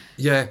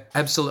 Yeah,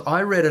 absolutely.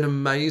 I read an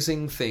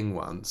amazing thing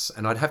once,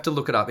 and I'd have to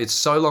look it up. It's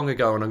so long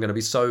ago, and I'm going to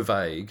be so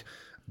vague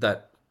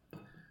that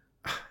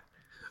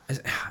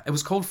it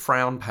was called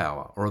Frown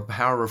Power, or the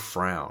Power of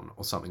Frown,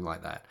 or something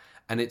like that.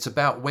 And it's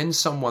about when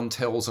someone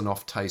tells an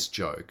off-taste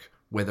joke,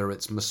 whether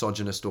it's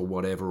misogynist or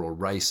whatever, or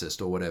racist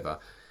or whatever,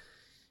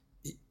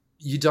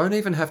 you don't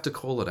even have to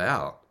call it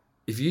out.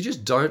 If you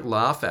just don't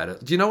laugh at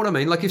it, do you know what I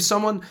mean? Like if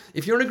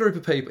you're in a group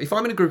of people, if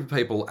I'm in a group of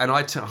people and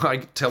I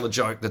tell a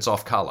joke that's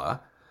off colour,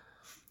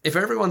 if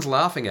everyone's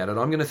laughing at it,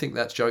 I'm going to think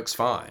that joke's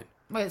fine.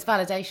 Well, it's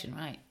validation,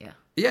 right? Yeah.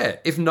 Yeah.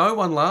 If no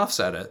one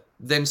laughs at it,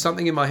 then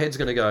something in my head's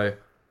going to go,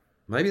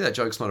 maybe that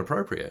joke's not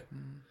appropriate.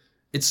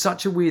 It's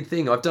such a weird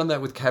thing. I've done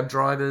that with cab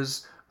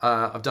drivers.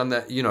 I've done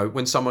that,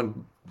 when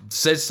someone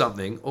says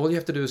something, all you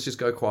have to do is just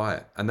go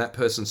quiet. And that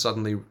person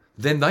suddenly,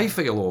 then they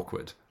feel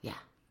awkward. Yeah.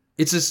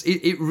 It's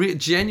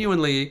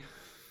genuinely,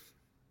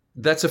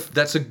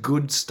 that's a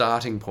good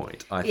starting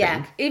point, I think.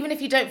 Yeah, even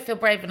if you don't feel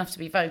brave enough to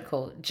be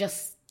vocal,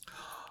 just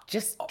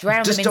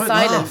drown them in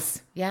silence.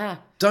 Laugh. Yeah.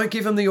 Don't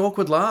give them the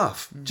awkward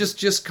laugh.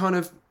 Just kind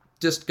of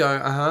go,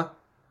 uh-huh.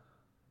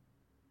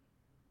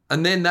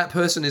 And then that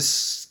person is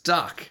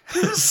stuck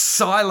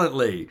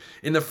silently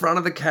in the front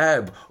of the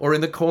cab or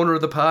in the corner of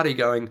the party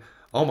going,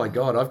 oh my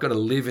God, I've got to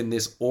live in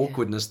this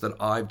awkwardness that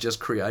I've just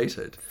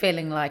created.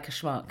 Feeling like a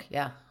schmuck,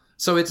 yeah.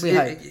 So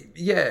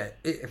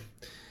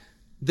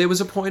there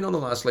was a point on The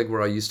Last Leg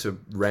where I used to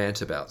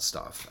rant about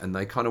stuff and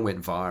they kind of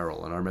went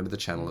viral. And I remember the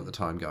channel at the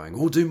time going,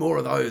 oh, do more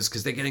of those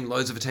because they're getting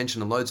loads of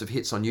attention and loads of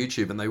hits on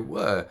YouTube. And they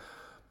were.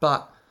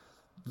 But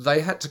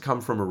they had to come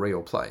from a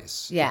real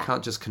place. Yeah. You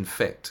can't just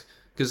confect.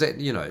 Because,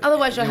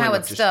 otherwise you're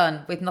Howard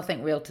Stern with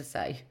nothing real to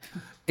say.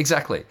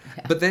 Exactly.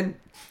 Yeah. But then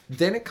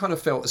it kind of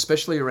felt,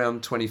 especially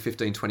around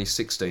 2015,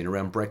 2016,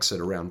 around Brexit,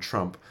 around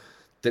Trump,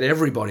 that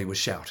everybody was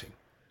shouting.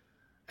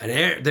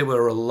 And there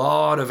were a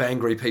lot of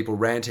angry people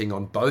ranting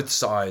on both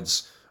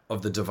sides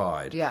of the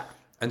divide. Yeah.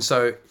 And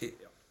so,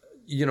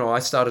 I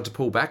started to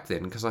pull back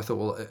then because I thought,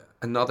 well,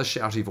 another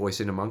shouty voice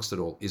in amongst it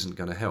all isn't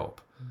going to help.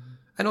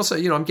 And also,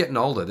 I'm getting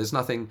older. There's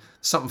something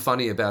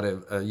funny about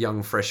a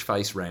young, fresh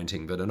face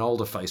ranting, but an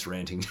older face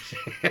ranting.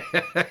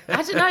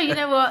 I don't know. You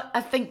know what?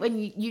 I think when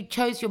you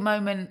chose your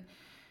moment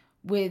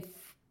with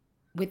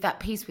that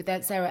piece with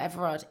Sarah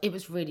Everard, it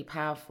was really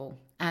powerful.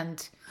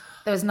 And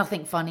there was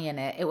nothing funny in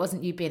it. It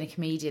wasn't you being a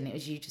comedian. It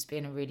was you just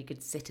being a really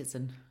good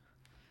citizen.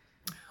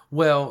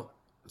 Well,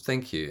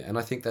 thank you. And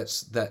I think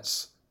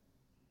that's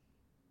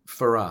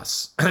for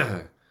us.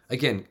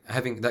 Again,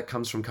 that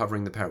comes from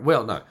covering the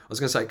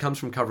it comes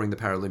from covering the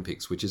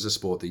Paralympics, which is a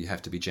sport that you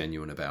have to be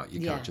genuine about. You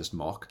can't just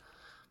mock.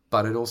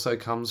 But it also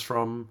comes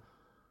from,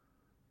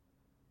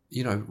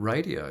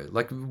 radio.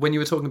 Like when you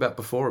were talking about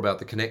before about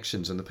the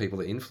connections and the people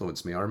that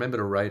influenced me, I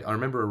remember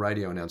a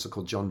radio announcer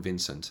called John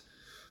Vincent,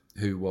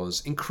 who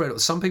was incredible.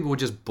 Some people were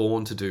just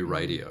born to do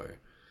radio,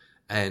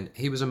 and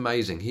he was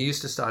amazing. He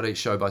used to start each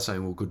show by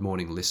saying, "Well, good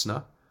morning,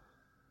 listener."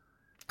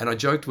 And I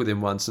joked with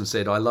him once and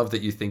said, "I love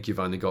that you think you've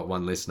only got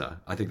one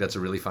listener. I think that's a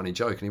really funny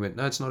joke." And he went,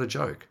 "No, it's not a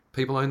joke.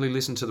 People only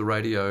listen to the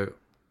radio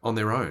on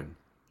their own.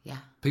 Yeah.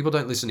 People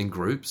don't listen in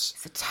groups.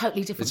 It's a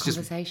totally different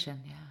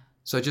conversation."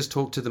 So just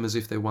talk to them as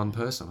if they're one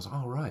person. I was like,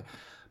 "Oh, right."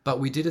 But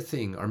we did a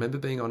thing. I remember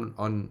being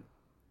on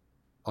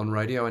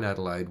radio in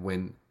Adelaide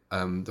when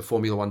the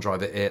Formula One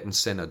driver Ayrton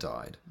Senna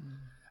died.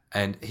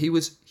 And he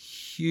was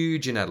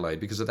huge in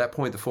Adelaide because at that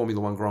point the Formula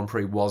One Grand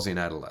Prix was in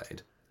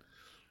Adelaide.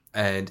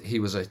 And he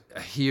was a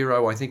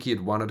hero. I think he had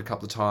won it a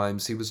couple of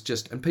times. He was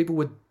and people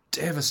were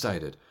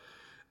devastated.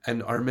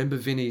 And I remember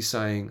Vinny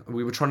saying,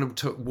 we were trying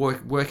to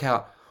work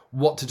out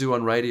what to do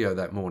on radio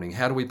that morning.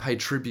 How do we pay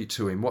tribute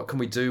to him? What can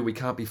we do? We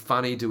can't be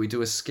funny. Do we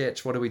do a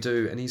sketch? What do we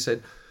do? And he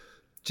said,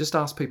 just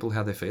ask people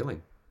how they're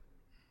feeling.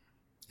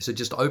 He said,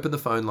 just open the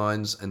phone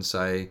lines and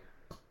say,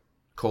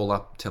 call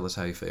up, tell us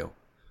how you feel.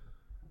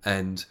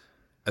 And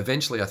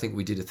eventually I think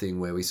we did a thing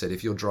where we said,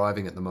 if you're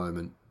driving at the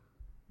moment,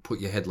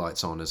 put your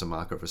headlights on as a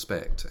mark of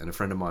respect. And a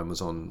friend of mine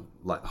was on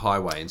like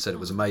highway and said it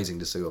was amazing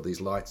to see all these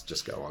lights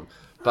just go on.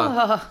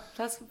 But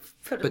that's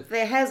put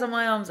their hairs on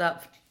my arms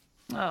up.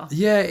 Oh.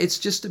 Yeah, it's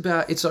just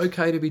about, it's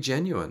okay to be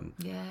genuine.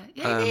 Yeah,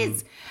 it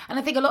is. And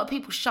I think a lot of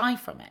people shy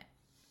from it.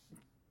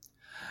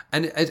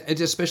 And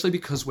especially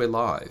because we're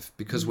live,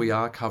 because we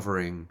are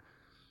covering,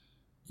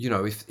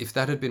 if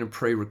that had been a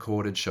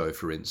pre-recorded show,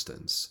 for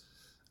instance,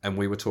 and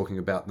we were talking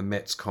about the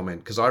Mets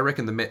comment, because I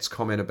reckon the Mets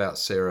comment about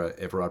Sarah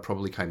Everard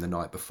probably came the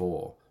night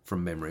before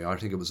from memory. I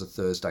think it was a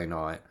Thursday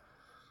night,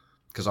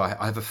 because I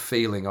have a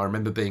feeling, I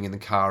remember being in the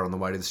car on the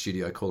way to the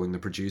studio calling the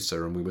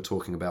producer and we were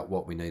talking about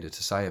what we needed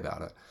to say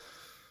about it.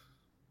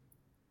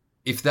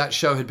 If that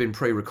show had been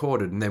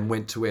pre-recorded and then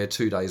went to air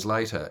 2 days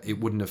later,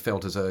 it wouldn't have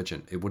felt as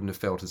urgent. It wouldn't have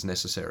felt as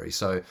necessary.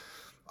 So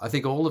I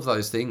think all of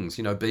those things,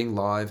 being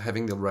live,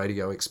 having the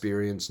radio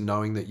experience,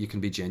 knowing that you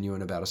can be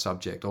genuine about a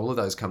subject, all of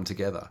those come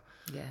together.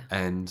 Yeah.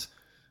 And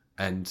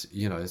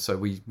so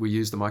we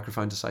use the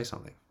microphone to say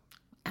something.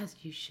 As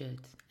you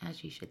should.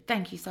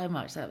 Thank you so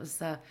much. That was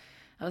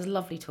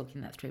lovely talking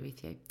that through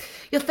with you.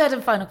 Your third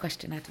and final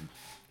question, Adam.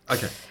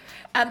 Okay.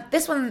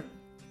 This one,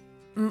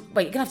 wait, you're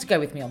going to have to go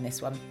with me on this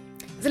one.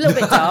 It's a little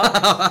bit dark.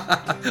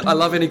 I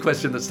love any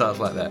question that starts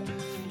like that.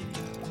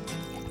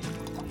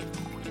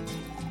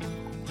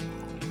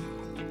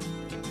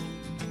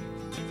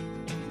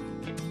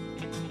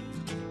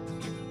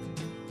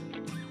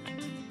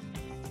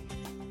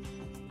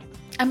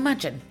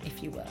 Imagine,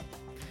 if you will,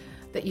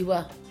 that you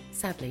were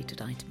sadly to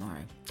die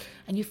tomorrow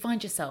and you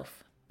find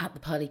yourself at the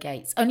pearly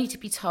gates, only to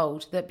be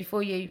told that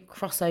before you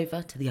cross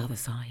over to the other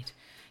side,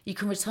 you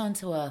can return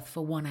to Earth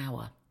for 1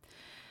 hour.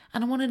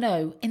 And I want to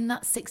know, in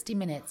that 60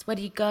 minutes, where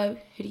do you go?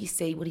 Who do you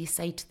see? What do you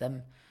say to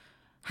them?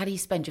 How do you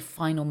spend your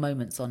final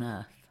moments on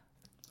Earth?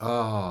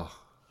 Oh,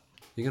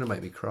 you're going to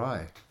make me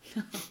cry.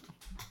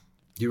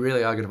 You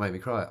really are going to make me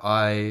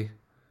cry.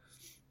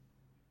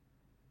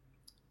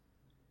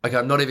 Okay,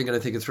 I'm not even going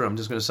to think it through. I'm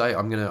just going to say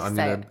I'm going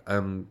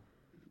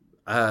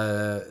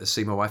to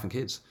see my wife and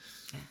kids.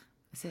 Yeah,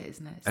 that's it,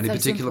 isn't it? It's and in so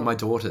particular, simple. my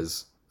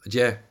daughters.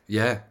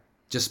 Yeah.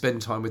 Just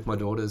spend time with my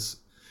daughters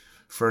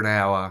for an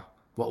hour.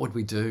 What would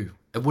we do?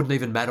 It wouldn't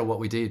even matter what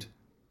we did.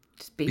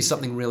 Just be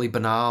something really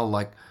banal,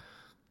 like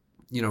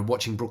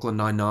watching Brooklyn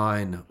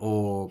Nine-Nine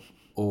or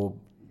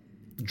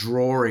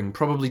drawing.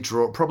 Probably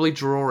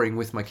drawing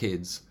with my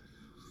kids.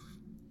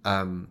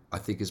 I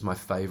think is my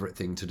favourite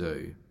thing to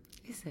do.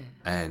 Is it?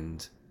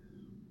 And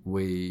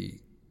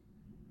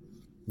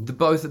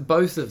both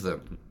of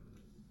them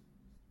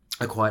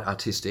are quite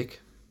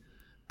artistic,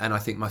 and I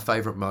think my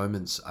favourite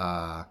moments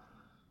are,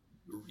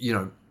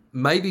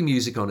 maybe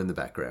music on in the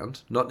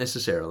background, not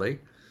necessarily,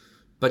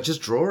 but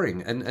just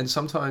drawing. And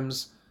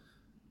sometimes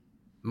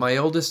my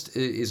eldest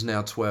is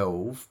now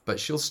 12, but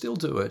she'll still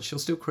do it. She'll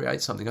still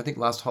create something. I think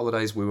last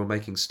holidays we were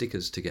making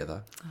stickers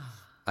together.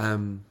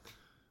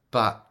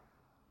 But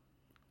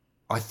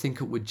I think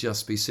it would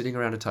just be sitting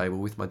around a table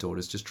with my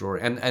daughters just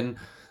drawing. And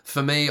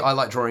for me, I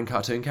like drawing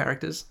cartoon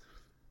characters.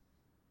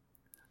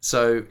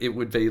 So it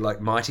would be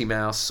like Mighty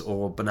Mouse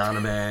or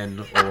Banana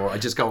Man, or I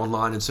just go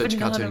online and search a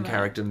cartoon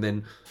character and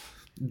then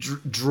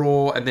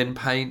draw and then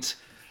paint.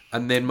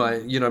 And then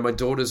my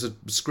daughters are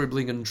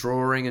scribbling and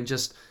drawing and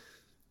just,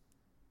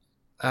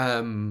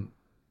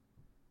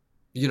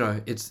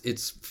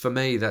 it's for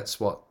me, that's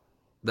what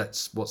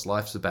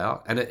life's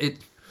about. And it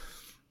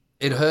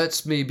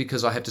hurts me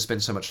because I have to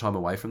spend so much time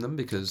away from them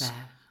because,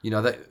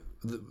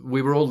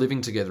 we were all living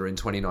together in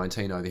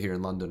 2019 over here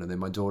in London, and then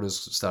my daughters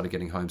started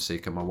getting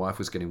homesick and my wife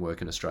was getting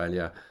work in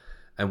Australia,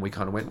 and we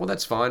kind of went, well,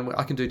 that's fine.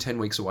 I can do 10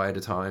 weeks away at a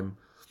time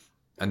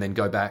and then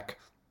go back.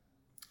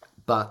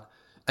 But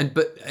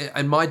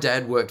my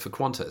dad worked for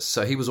Qantas,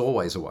 so he was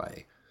always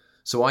away.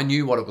 So I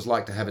knew what it was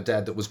like to have a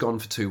dad that was gone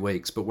for 2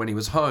 weeks, but when he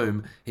was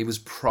home, he was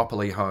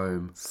properly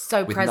home.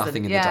 So with present.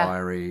 Nothing in the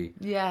diary.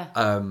 Yeah.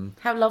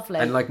 How lovely.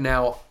 And like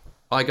now,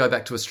 I go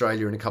back to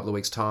Australia in a couple of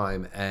weeks'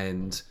 time,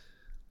 and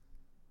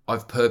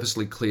I've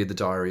purposely cleared the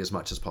diary as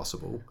much as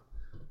possible.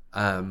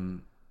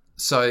 And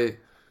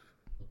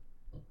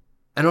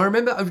I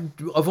remember,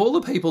 of all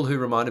the people who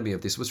reminded me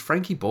of this was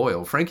Frankie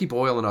Boyle. Frankie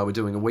Boyle and I were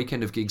doing a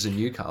weekend of gigs in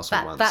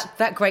Newcastle once.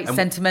 That great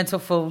sentimental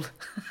fool.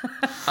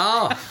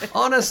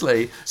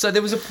 Honestly. So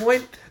there was a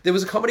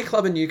comedy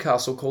club in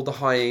Newcastle called the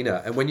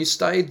Hyena, and when you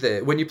played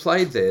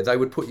there, they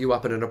would put you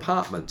up in an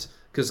apartment,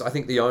 because I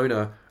think the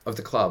owner of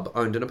the club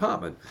owned an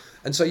apartment.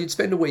 And so you'd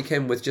spend a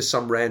weekend with just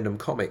some random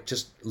comic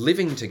just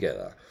living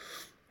together.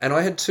 And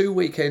I had 2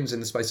 weekends in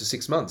the space of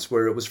 6 months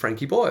where it was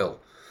Frankie Boyle.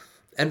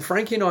 And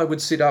Frankie and I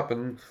would sit up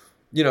and,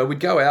 we'd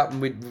go out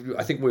and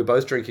I think we were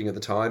both drinking at the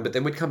time, but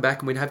then we'd come back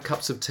and we'd have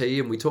cups of tea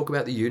and we'd talk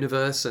about the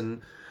universe.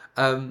 And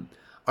I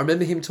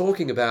remember him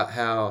talking about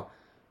how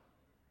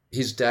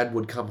his dad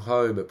would come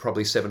home at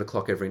probably 7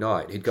 o'clock every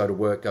night. He'd go to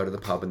work, go to the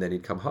pub, and then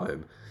he'd come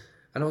home.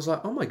 And I was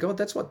like, oh my God,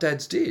 that's what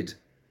dads did.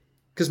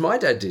 Because my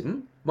dad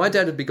didn't. My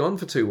dad would be gone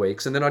for 2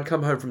 weeks, and then I'd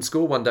come home from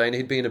school one day and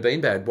he'd be in a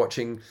beanbag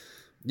watching,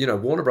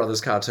 Warner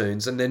Brothers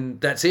cartoons, and then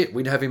that's it.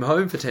 We'd have him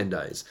home for 10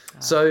 days.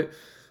 Oh.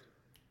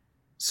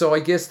 So I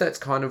guess that's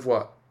kind of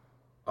what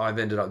I've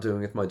ended up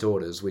doing with my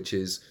daughters, which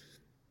is,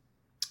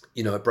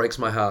 it breaks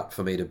my heart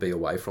for me to be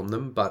away from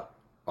them, but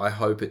I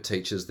hope it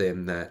teaches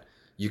them that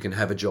you can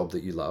have a job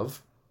that you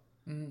love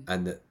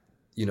and that,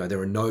 there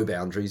are no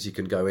boundaries. You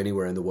can go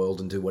anywhere in the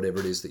world and do whatever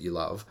it is that you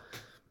love.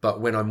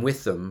 But when I'm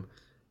with them,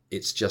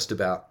 it's just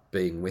about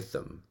being with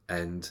them.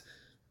 And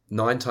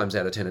 9 times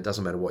out of 10, it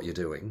doesn't matter what you're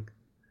doing.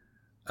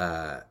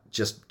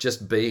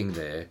 Just being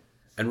there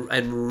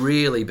and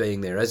really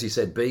being there, as you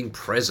said, being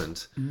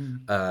present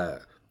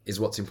is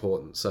what's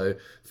important. So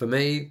for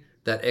me,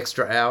 that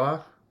extra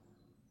hour,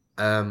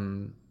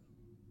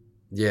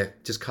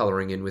 just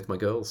colouring in with my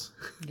girls.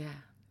 Yeah,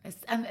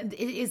 and it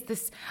is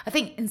this. I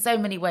think in so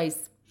many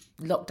ways,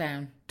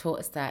 lockdown taught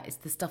us that it's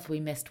the stuff we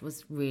missed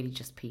was really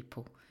just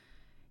people.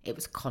 It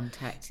was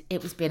contact.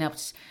 It was being able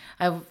to,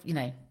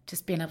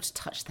 just being able to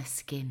touch their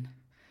skin.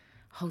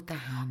 Hold their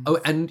hands. Oh,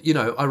 and,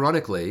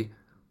 ironically,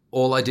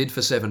 all I did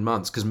for 7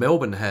 months, because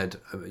Melbourne had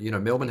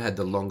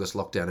the longest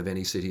lockdown of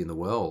any city in the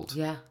world,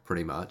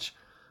 pretty much.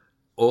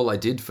 All I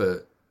did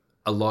for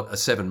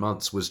 7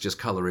 months was just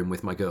colour in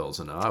with my girls,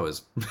 and I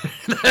was...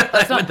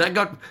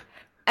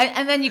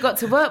 And then you got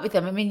to work with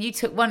them. I mean, you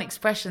took one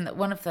expression that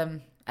one of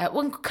them...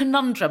 one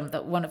conundrum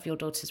that one of your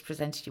daughters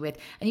presented you with,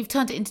 and you've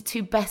turned it into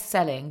 2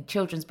 best-selling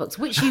children's books,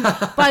 which you,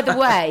 by the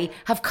way,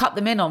 have cut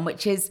them in on,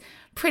 which is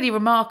pretty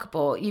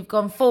remarkable. You've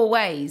gone 4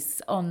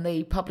 ways on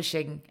the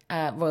publishing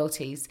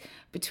royalties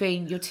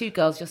between your 2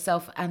 girls,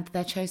 yourself, and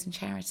their chosen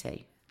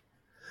charity.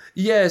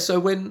 Yeah, it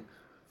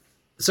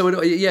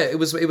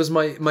was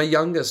my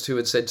youngest who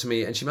had said to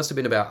me, and she must have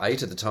been about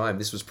 8 at the time.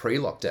 This was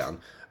pre-lockdown.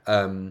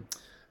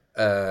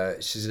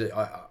 She said,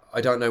 I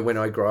don't know when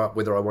I grow up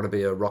whether I want to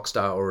be a rock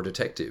star or a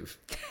detective.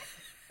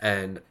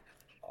 And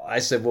I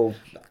said, well,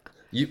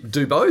 you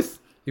do both.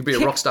 You'd be a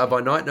rock star by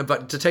night and a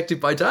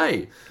detective by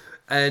day.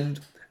 And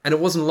it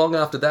wasn't long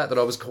after that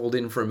I was called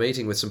in for a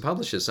meeting with some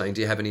publishers saying,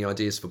 do you have any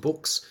ideas for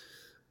books?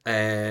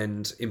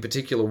 And in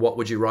particular, what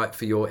would you write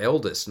for your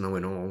eldest? And I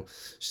went,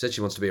 she said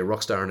she wants to be a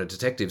rock star and a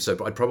detective, so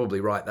I'd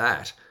probably write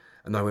that.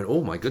 And they went,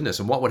 oh my goodness,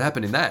 and what would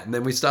happen in that? And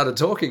then we started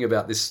talking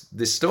about this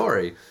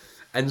story.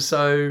 And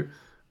so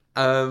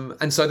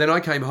then I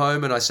came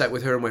home and I sat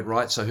with her and went,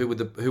 right, so who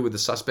would the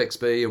suspects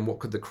be and what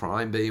could the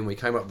crime be? And we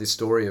came up with this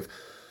story of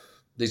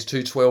these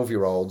 2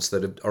 12-year-olds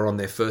that are on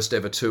their first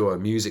ever tour,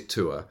 music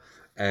tour,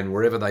 and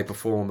wherever they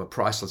perform, a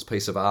priceless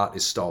piece of art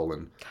is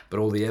stolen, but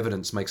all the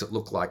evidence makes it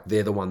look like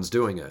they're the ones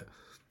doing it.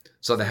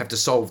 So they have to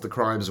solve the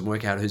crimes and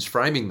work out who's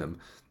framing them.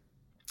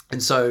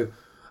 And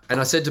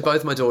I said to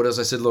both my daughters,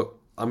 I said,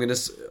 look, I'm going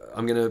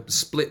to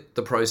split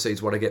the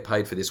proceeds, what I get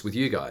paid for this, with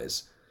you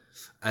guys.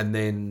 And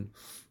then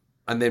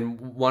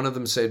one of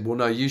them said, well,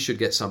 no, you should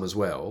get some as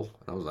well.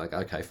 And I was like,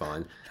 okay,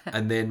 fine.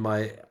 And then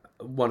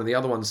one of the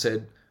other ones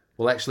said,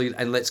 well, actually,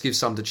 and let's give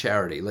some to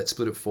charity. Let's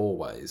split it 4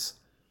 ways.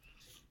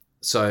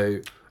 So,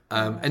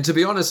 and to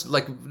be honest,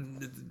 like,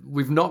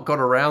 we've not got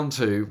around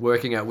to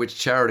working out which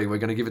charity we're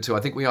going to give it to. I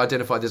think we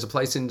identified there's a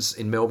place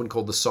in Melbourne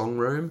called the Song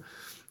Room,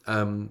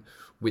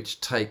 which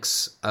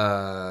takes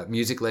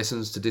music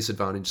lessons to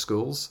disadvantaged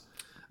schools.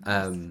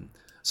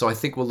 So I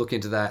think we'll look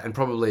into that, and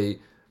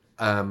probably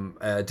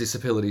a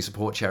disability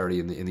support charity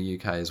in the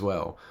UK as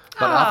well.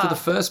 But after the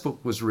first book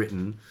was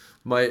written,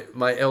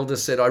 my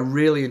eldest said, "I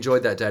really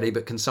enjoyed that, Daddy,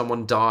 but can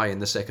someone die in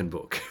the second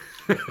book?"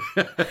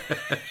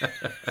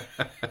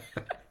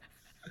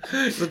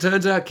 So it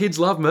turns out kids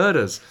love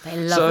murders. They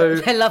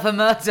love a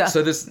murder.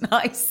 So this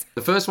nice.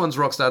 The first one's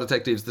Rockstar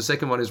Detectives. The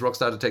second one is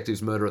Rockstar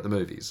Detectives Murder at the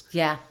Movies.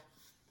 Yeah.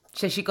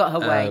 So she got her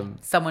way.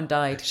 Someone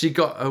died. She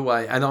got her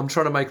way, and I'm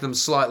trying to make them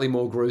slightly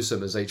more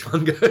gruesome as each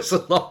one goes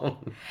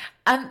along.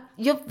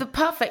 You're the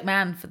perfect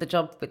man for the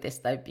job with this,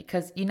 though,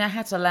 because you know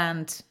how to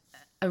land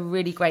a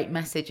really great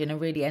message in a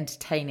really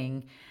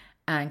entertaining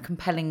and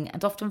compelling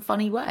and often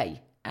funny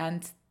way.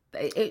 And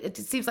it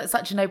seems like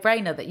such a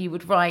no-brainer that you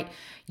would write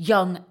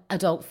young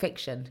adult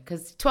fiction,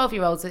 because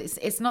 12-year-olds,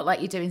 it's not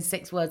like you're doing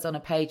 6 words on a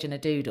page and a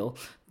doodle.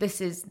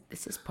 This is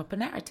proper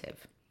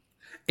narrative.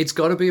 It's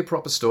got to be a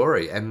proper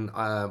story, and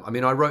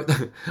I wrote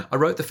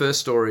the first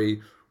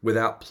story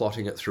without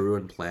plotting it through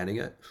and planning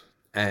it.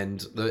 And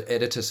the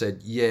editor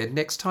said, "Yeah,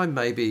 next time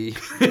maybe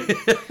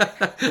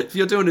if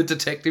you're doing a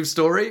detective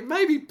story,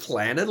 maybe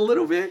plan it a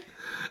little bit."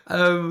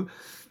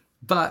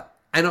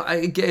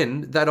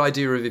 Again, that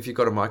idea of if you've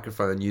got a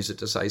microphone, use it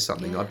to say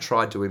something. I've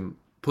tried to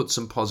put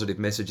some positive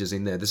messages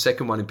in there. The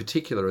second one in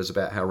particular is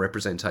about how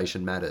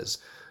representation matters,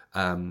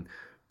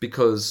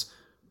 because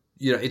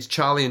it's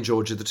Charlie and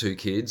George are the 2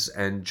 kids,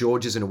 and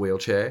George is in a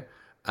wheelchair.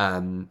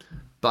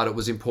 But it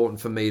was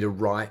important for me to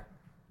write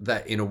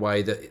that in a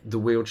way that the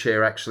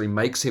wheelchair actually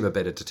makes him a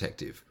better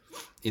detective,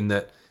 in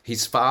that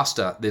he's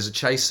faster. There's a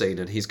chase scene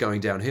and he's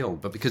going downhill,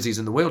 but because he's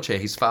in the wheelchair,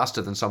 he's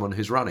faster than someone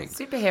who's running.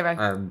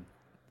 Superhero.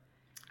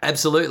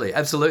 Absolutely.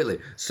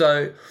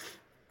 So,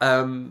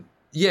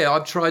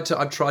 I've tried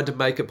to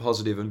make it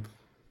positive and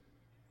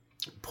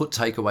put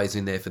takeaways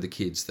in there for the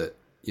kids that,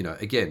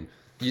 again,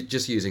 you're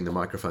just using the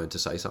microphone to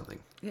say something.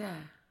 Yeah.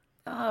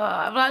 Oh,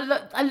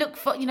 I look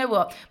for, you know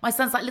what? My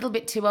son's like a little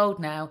bit too old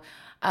now.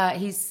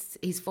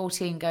 He's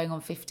 14 going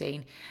on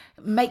 15.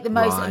 Make the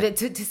most of it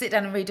to sit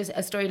down and read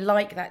a story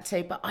like that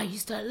too. But I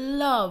used to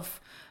love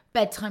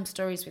bedtime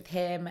stories with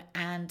him,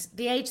 and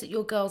the age that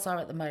your girls are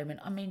at the moment,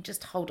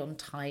 just hold on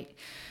tight,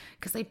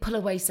 because they pull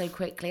away so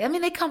quickly.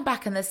 They come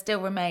back and they still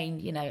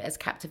remain, as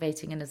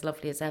captivating and as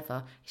lovely as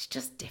ever. It's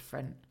just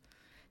different.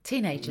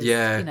 Teenagers,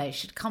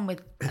 should come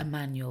with a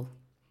manual.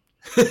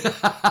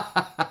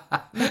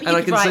 Maybe and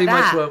I can see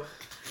much well.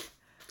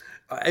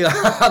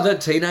 The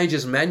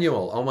teenager's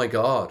manual. Oh my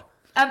God.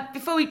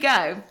 Before we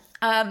go,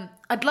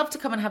 I'd love to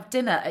come and have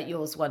dinner at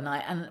yours one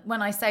night. And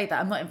when I say that,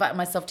 I'm not inviting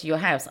myself to your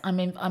house. I'm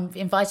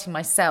inviting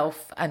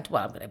myself, and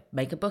I'm going to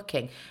make a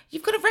booking.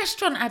 You've got a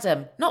restaurant,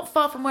 Adam, not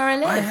far from where I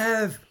live. I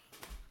have.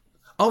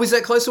 Oh, is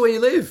that close to where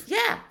you live?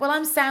 Yeah. Well,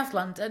 I'm South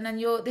London, and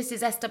this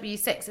is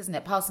SW6, isn't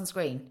it? Parsons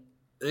Green.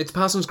 It's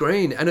Parsons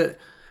Green, and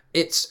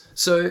it's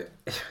so.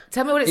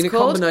 Tell me what it's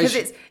called,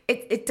 because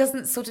it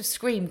doesn't sort of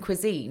scream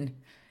cuisine.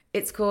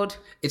 It's called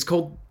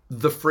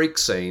The Freak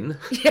Scene.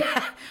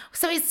 Yeah.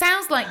 So it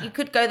sounds like you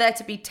could go there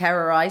to be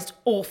terrorised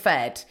or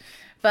fed,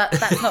 but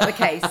that's not the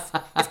case.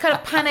 It's kind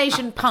of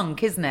Pan-Asian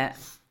punk, isn't it?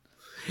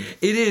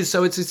 It is.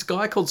 So it's this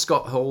guy called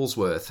Scott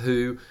Hallsworth,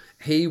 who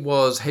he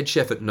was head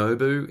chef at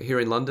Nobu here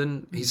in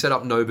London. He set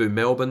up Nobu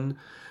Melbourne,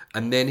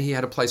 and then he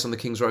had a place on the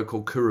King's Road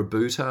called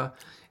Kurubuta.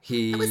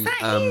 Was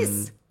that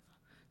his?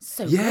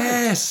 So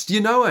yes,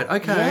 you know it.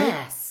 Okay.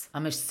 Yes.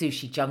 I'm a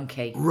sushi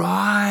junkie.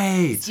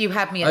 Right. So you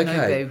had me at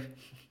Nobu.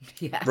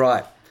 Yeah.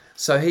 Right.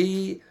 So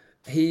he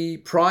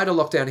prior to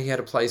lockdown, he had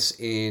a place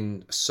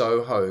in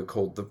Soho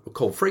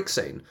called Freak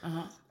Scene.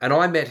 Uh-huh. And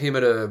I met him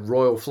at a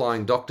Royal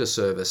Flying Doctor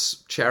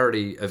Service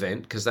charity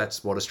event, because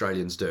that's what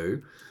Australians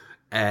do.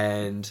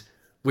 And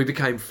we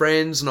became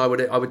friends, and I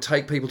would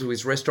take people to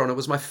his restaurant. It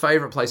was my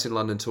favourite place in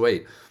London to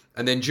eat.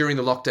 And then during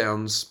the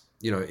lockdowns,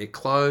 it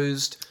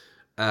closed.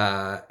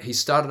 He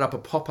started up a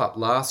pop-up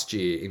last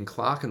year in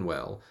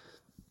Clerkenwell,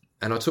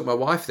 and I took my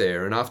wife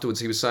there, and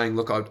afterwards he was saying,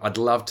 "Look, I'd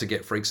love to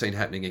get Freak Scene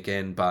happening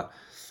again, but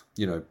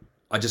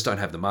I just don't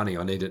have the money.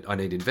 I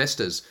need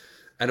investors."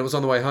 And it was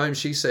on the way home,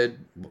 she said,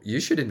 "You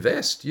should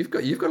invest. You've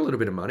got a little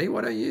bit of money.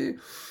 Why don't you?"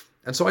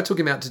 And so I took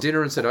him out to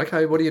dinner and said,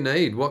 "Okay, what do you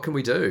need? What can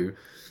we do?"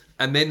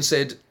 And then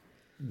said,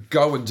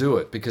 "Go and do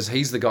it," because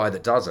he's the guy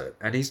that does it.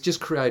 And he's just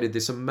created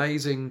this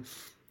amazing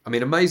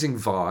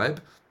vibe.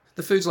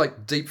 The food's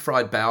like deep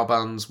fried bao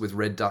buns with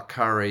red duck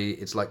curry.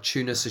 It's like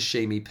tuna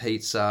sashimi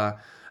pizza.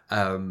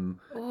 I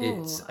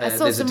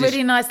saw some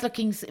really nice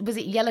looking. Was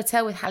it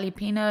yellowtail with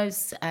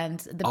jalapenos, and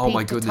the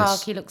beef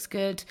tataki looks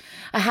good.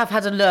 I have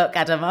had a look,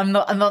 Adam. I'm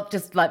not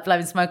just like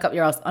blowing smoke up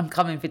your ass. I'm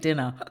coming for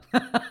dinner.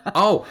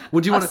 Oh,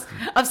 would you want to?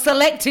 I've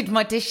selected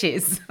my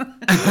dishes.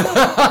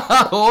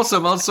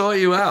 Awesome! I'll sort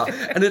you out.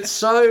 And it's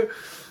so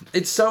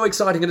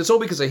exciting, and it's all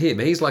because of him.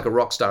 He's like a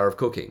rock star of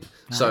cooking.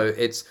 Right. So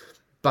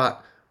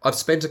but I've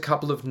spent a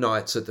couple of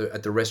nights at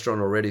the restaurant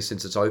already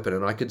since it's open,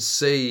 and I could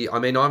see.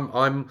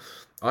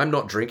 I'm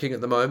not drinking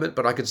at the moment,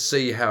 but I could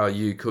see how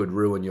you could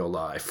ruin your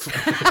life.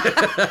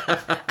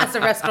 As a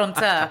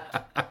restaurateur.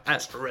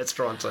 As a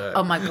restaurateur.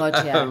 Oh, my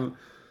God, yeah.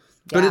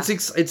 But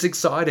it's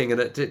exciting,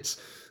 and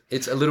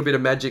it's a little bit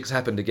of magic's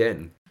happened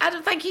again.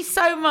 Adam, thank you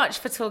so much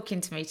for talking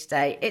to me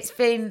today. It's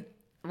been,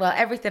 well,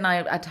 everything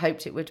I'd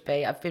hoped it would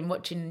be. I've been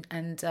watching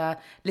and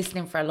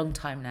listening for a long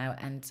time now,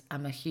 and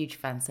I'm a huge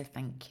fan, so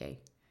thank you.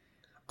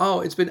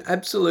 Oh, it's been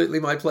absolutely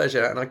my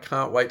pleasure, and I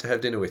can't wait to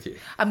have dinner with you.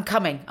 I'm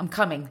coming.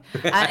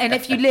 And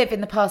if you live in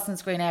the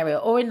Parsons Green area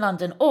or in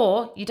London,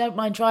 or you don't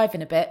mind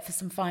driving a bit for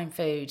some fine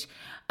food,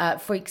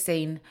 Freak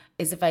Scene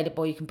is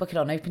available. You can book it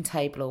on Open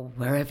Table or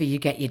wherever you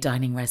get your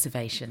dining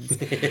reservations.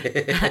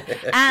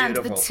 And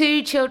Beautiful. the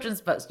 2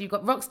 children's books, you've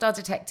got Rockstar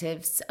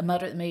Detectives, A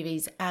Murder at the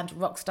Movies, and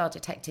Rockstar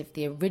Detective,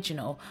 the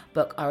original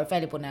book, are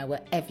available now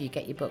wherever you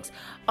get your books.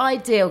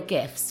 Ideal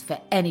gifts for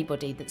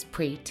anybody that's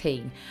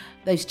pre-teen.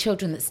 Those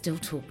children that still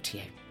talk to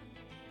you.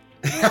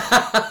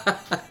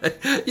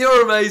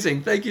 You're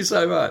amazing. Thank you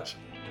so much.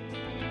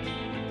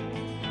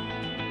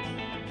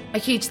 A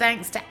huge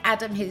thanks to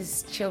Adam,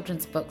 his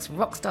children's books,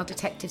 Rockstar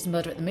Detectives,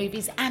 Murder at the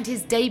Movies, and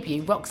his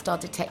debut, Rockstar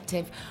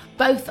Detective.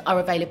 Both are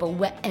available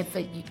wherever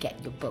you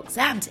get your books.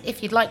 And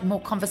if you'd like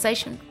more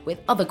conversation with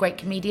other great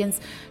comedians,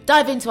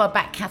 dive into our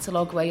back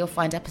catalogue where you'll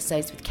find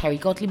episodes with Kerry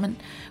Godliman,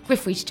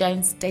 Griff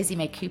Rhys-Jones, Daisy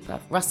May Cooper,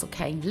 Russell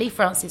Kane, Lee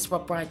Francis,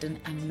 Rob Brydon,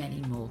 and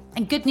many more.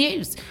 And good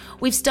news,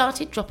 we've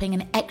started dropping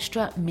an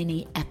extra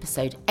mini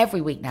episode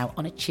every week now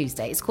on a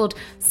Tuesday. It's called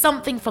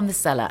Something from the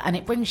Cellar, and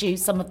it brings you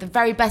some of the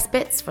very best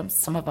bits from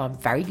some of our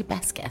very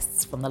best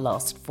guests from the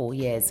last 4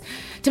 years.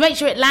 To make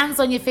sure it lands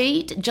on your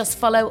feed, just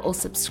follow or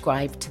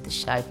subscribe to the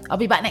show. I'll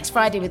be back next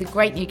Friday with a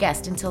great new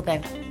guest. Until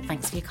then,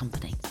 thanks for your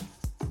company.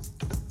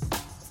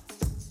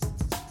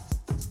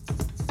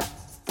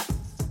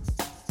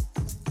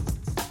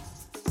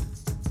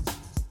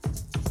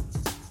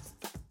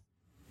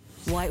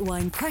 White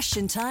Wine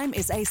Question Time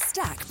is a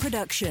Stack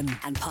production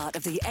and part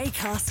of the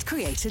Acast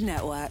Creator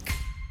Network.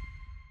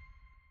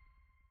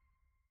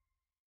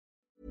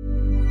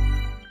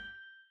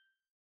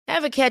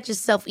 Ever catch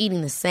yourself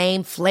eating the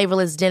same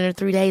flavorless dinner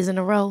 3 days in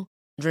a row?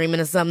 Dreaming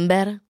of something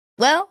better?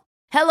 Well,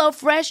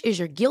 HelloFresh is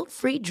your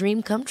guilt-free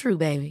dream come true,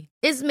 baby.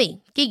 It's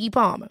me, Keke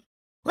Palmer.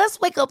 Let's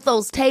wake up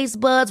those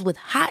taste buds with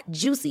hot,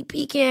 juicy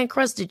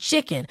pecan-crusted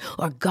chicken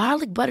or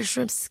garlic butter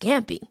shrimp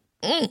scampi.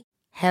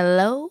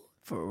 Hello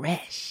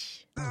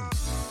Fresh.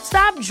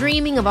 Stop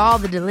dreaming of all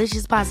the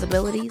delicious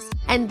possibilities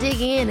and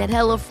dig in at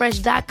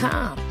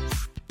HelloFresh.com.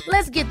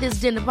 Let's get this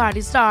dinner party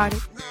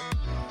started.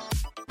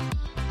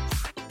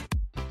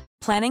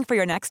 Planning for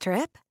your next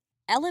trip?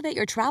 Elevate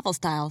your travel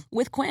style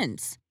with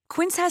Quince.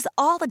 Quince has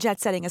all the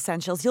jet-setting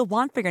essentials you'll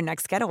want for your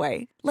next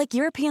getaway, like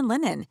European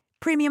linen,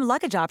 premium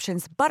luggage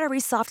options, buttery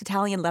soft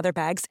Italian leather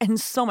bags,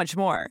 and so much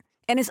more.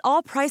 And is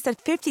all priced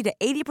at 50 to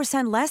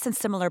 80% less than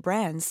similar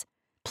brands.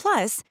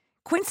 Plus,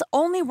 Quince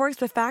only works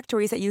with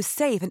factories that use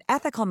safe and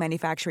ethical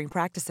manufacturing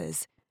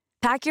practices.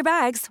 Pack your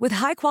bags with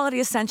high-quality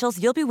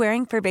essentials you'll be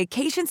wearing for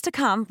vacations to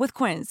come with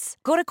Quince.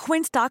 Go to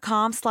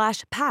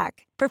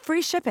quince.com/pack for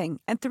free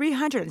shipping and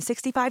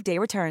 365-day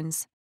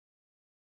returns.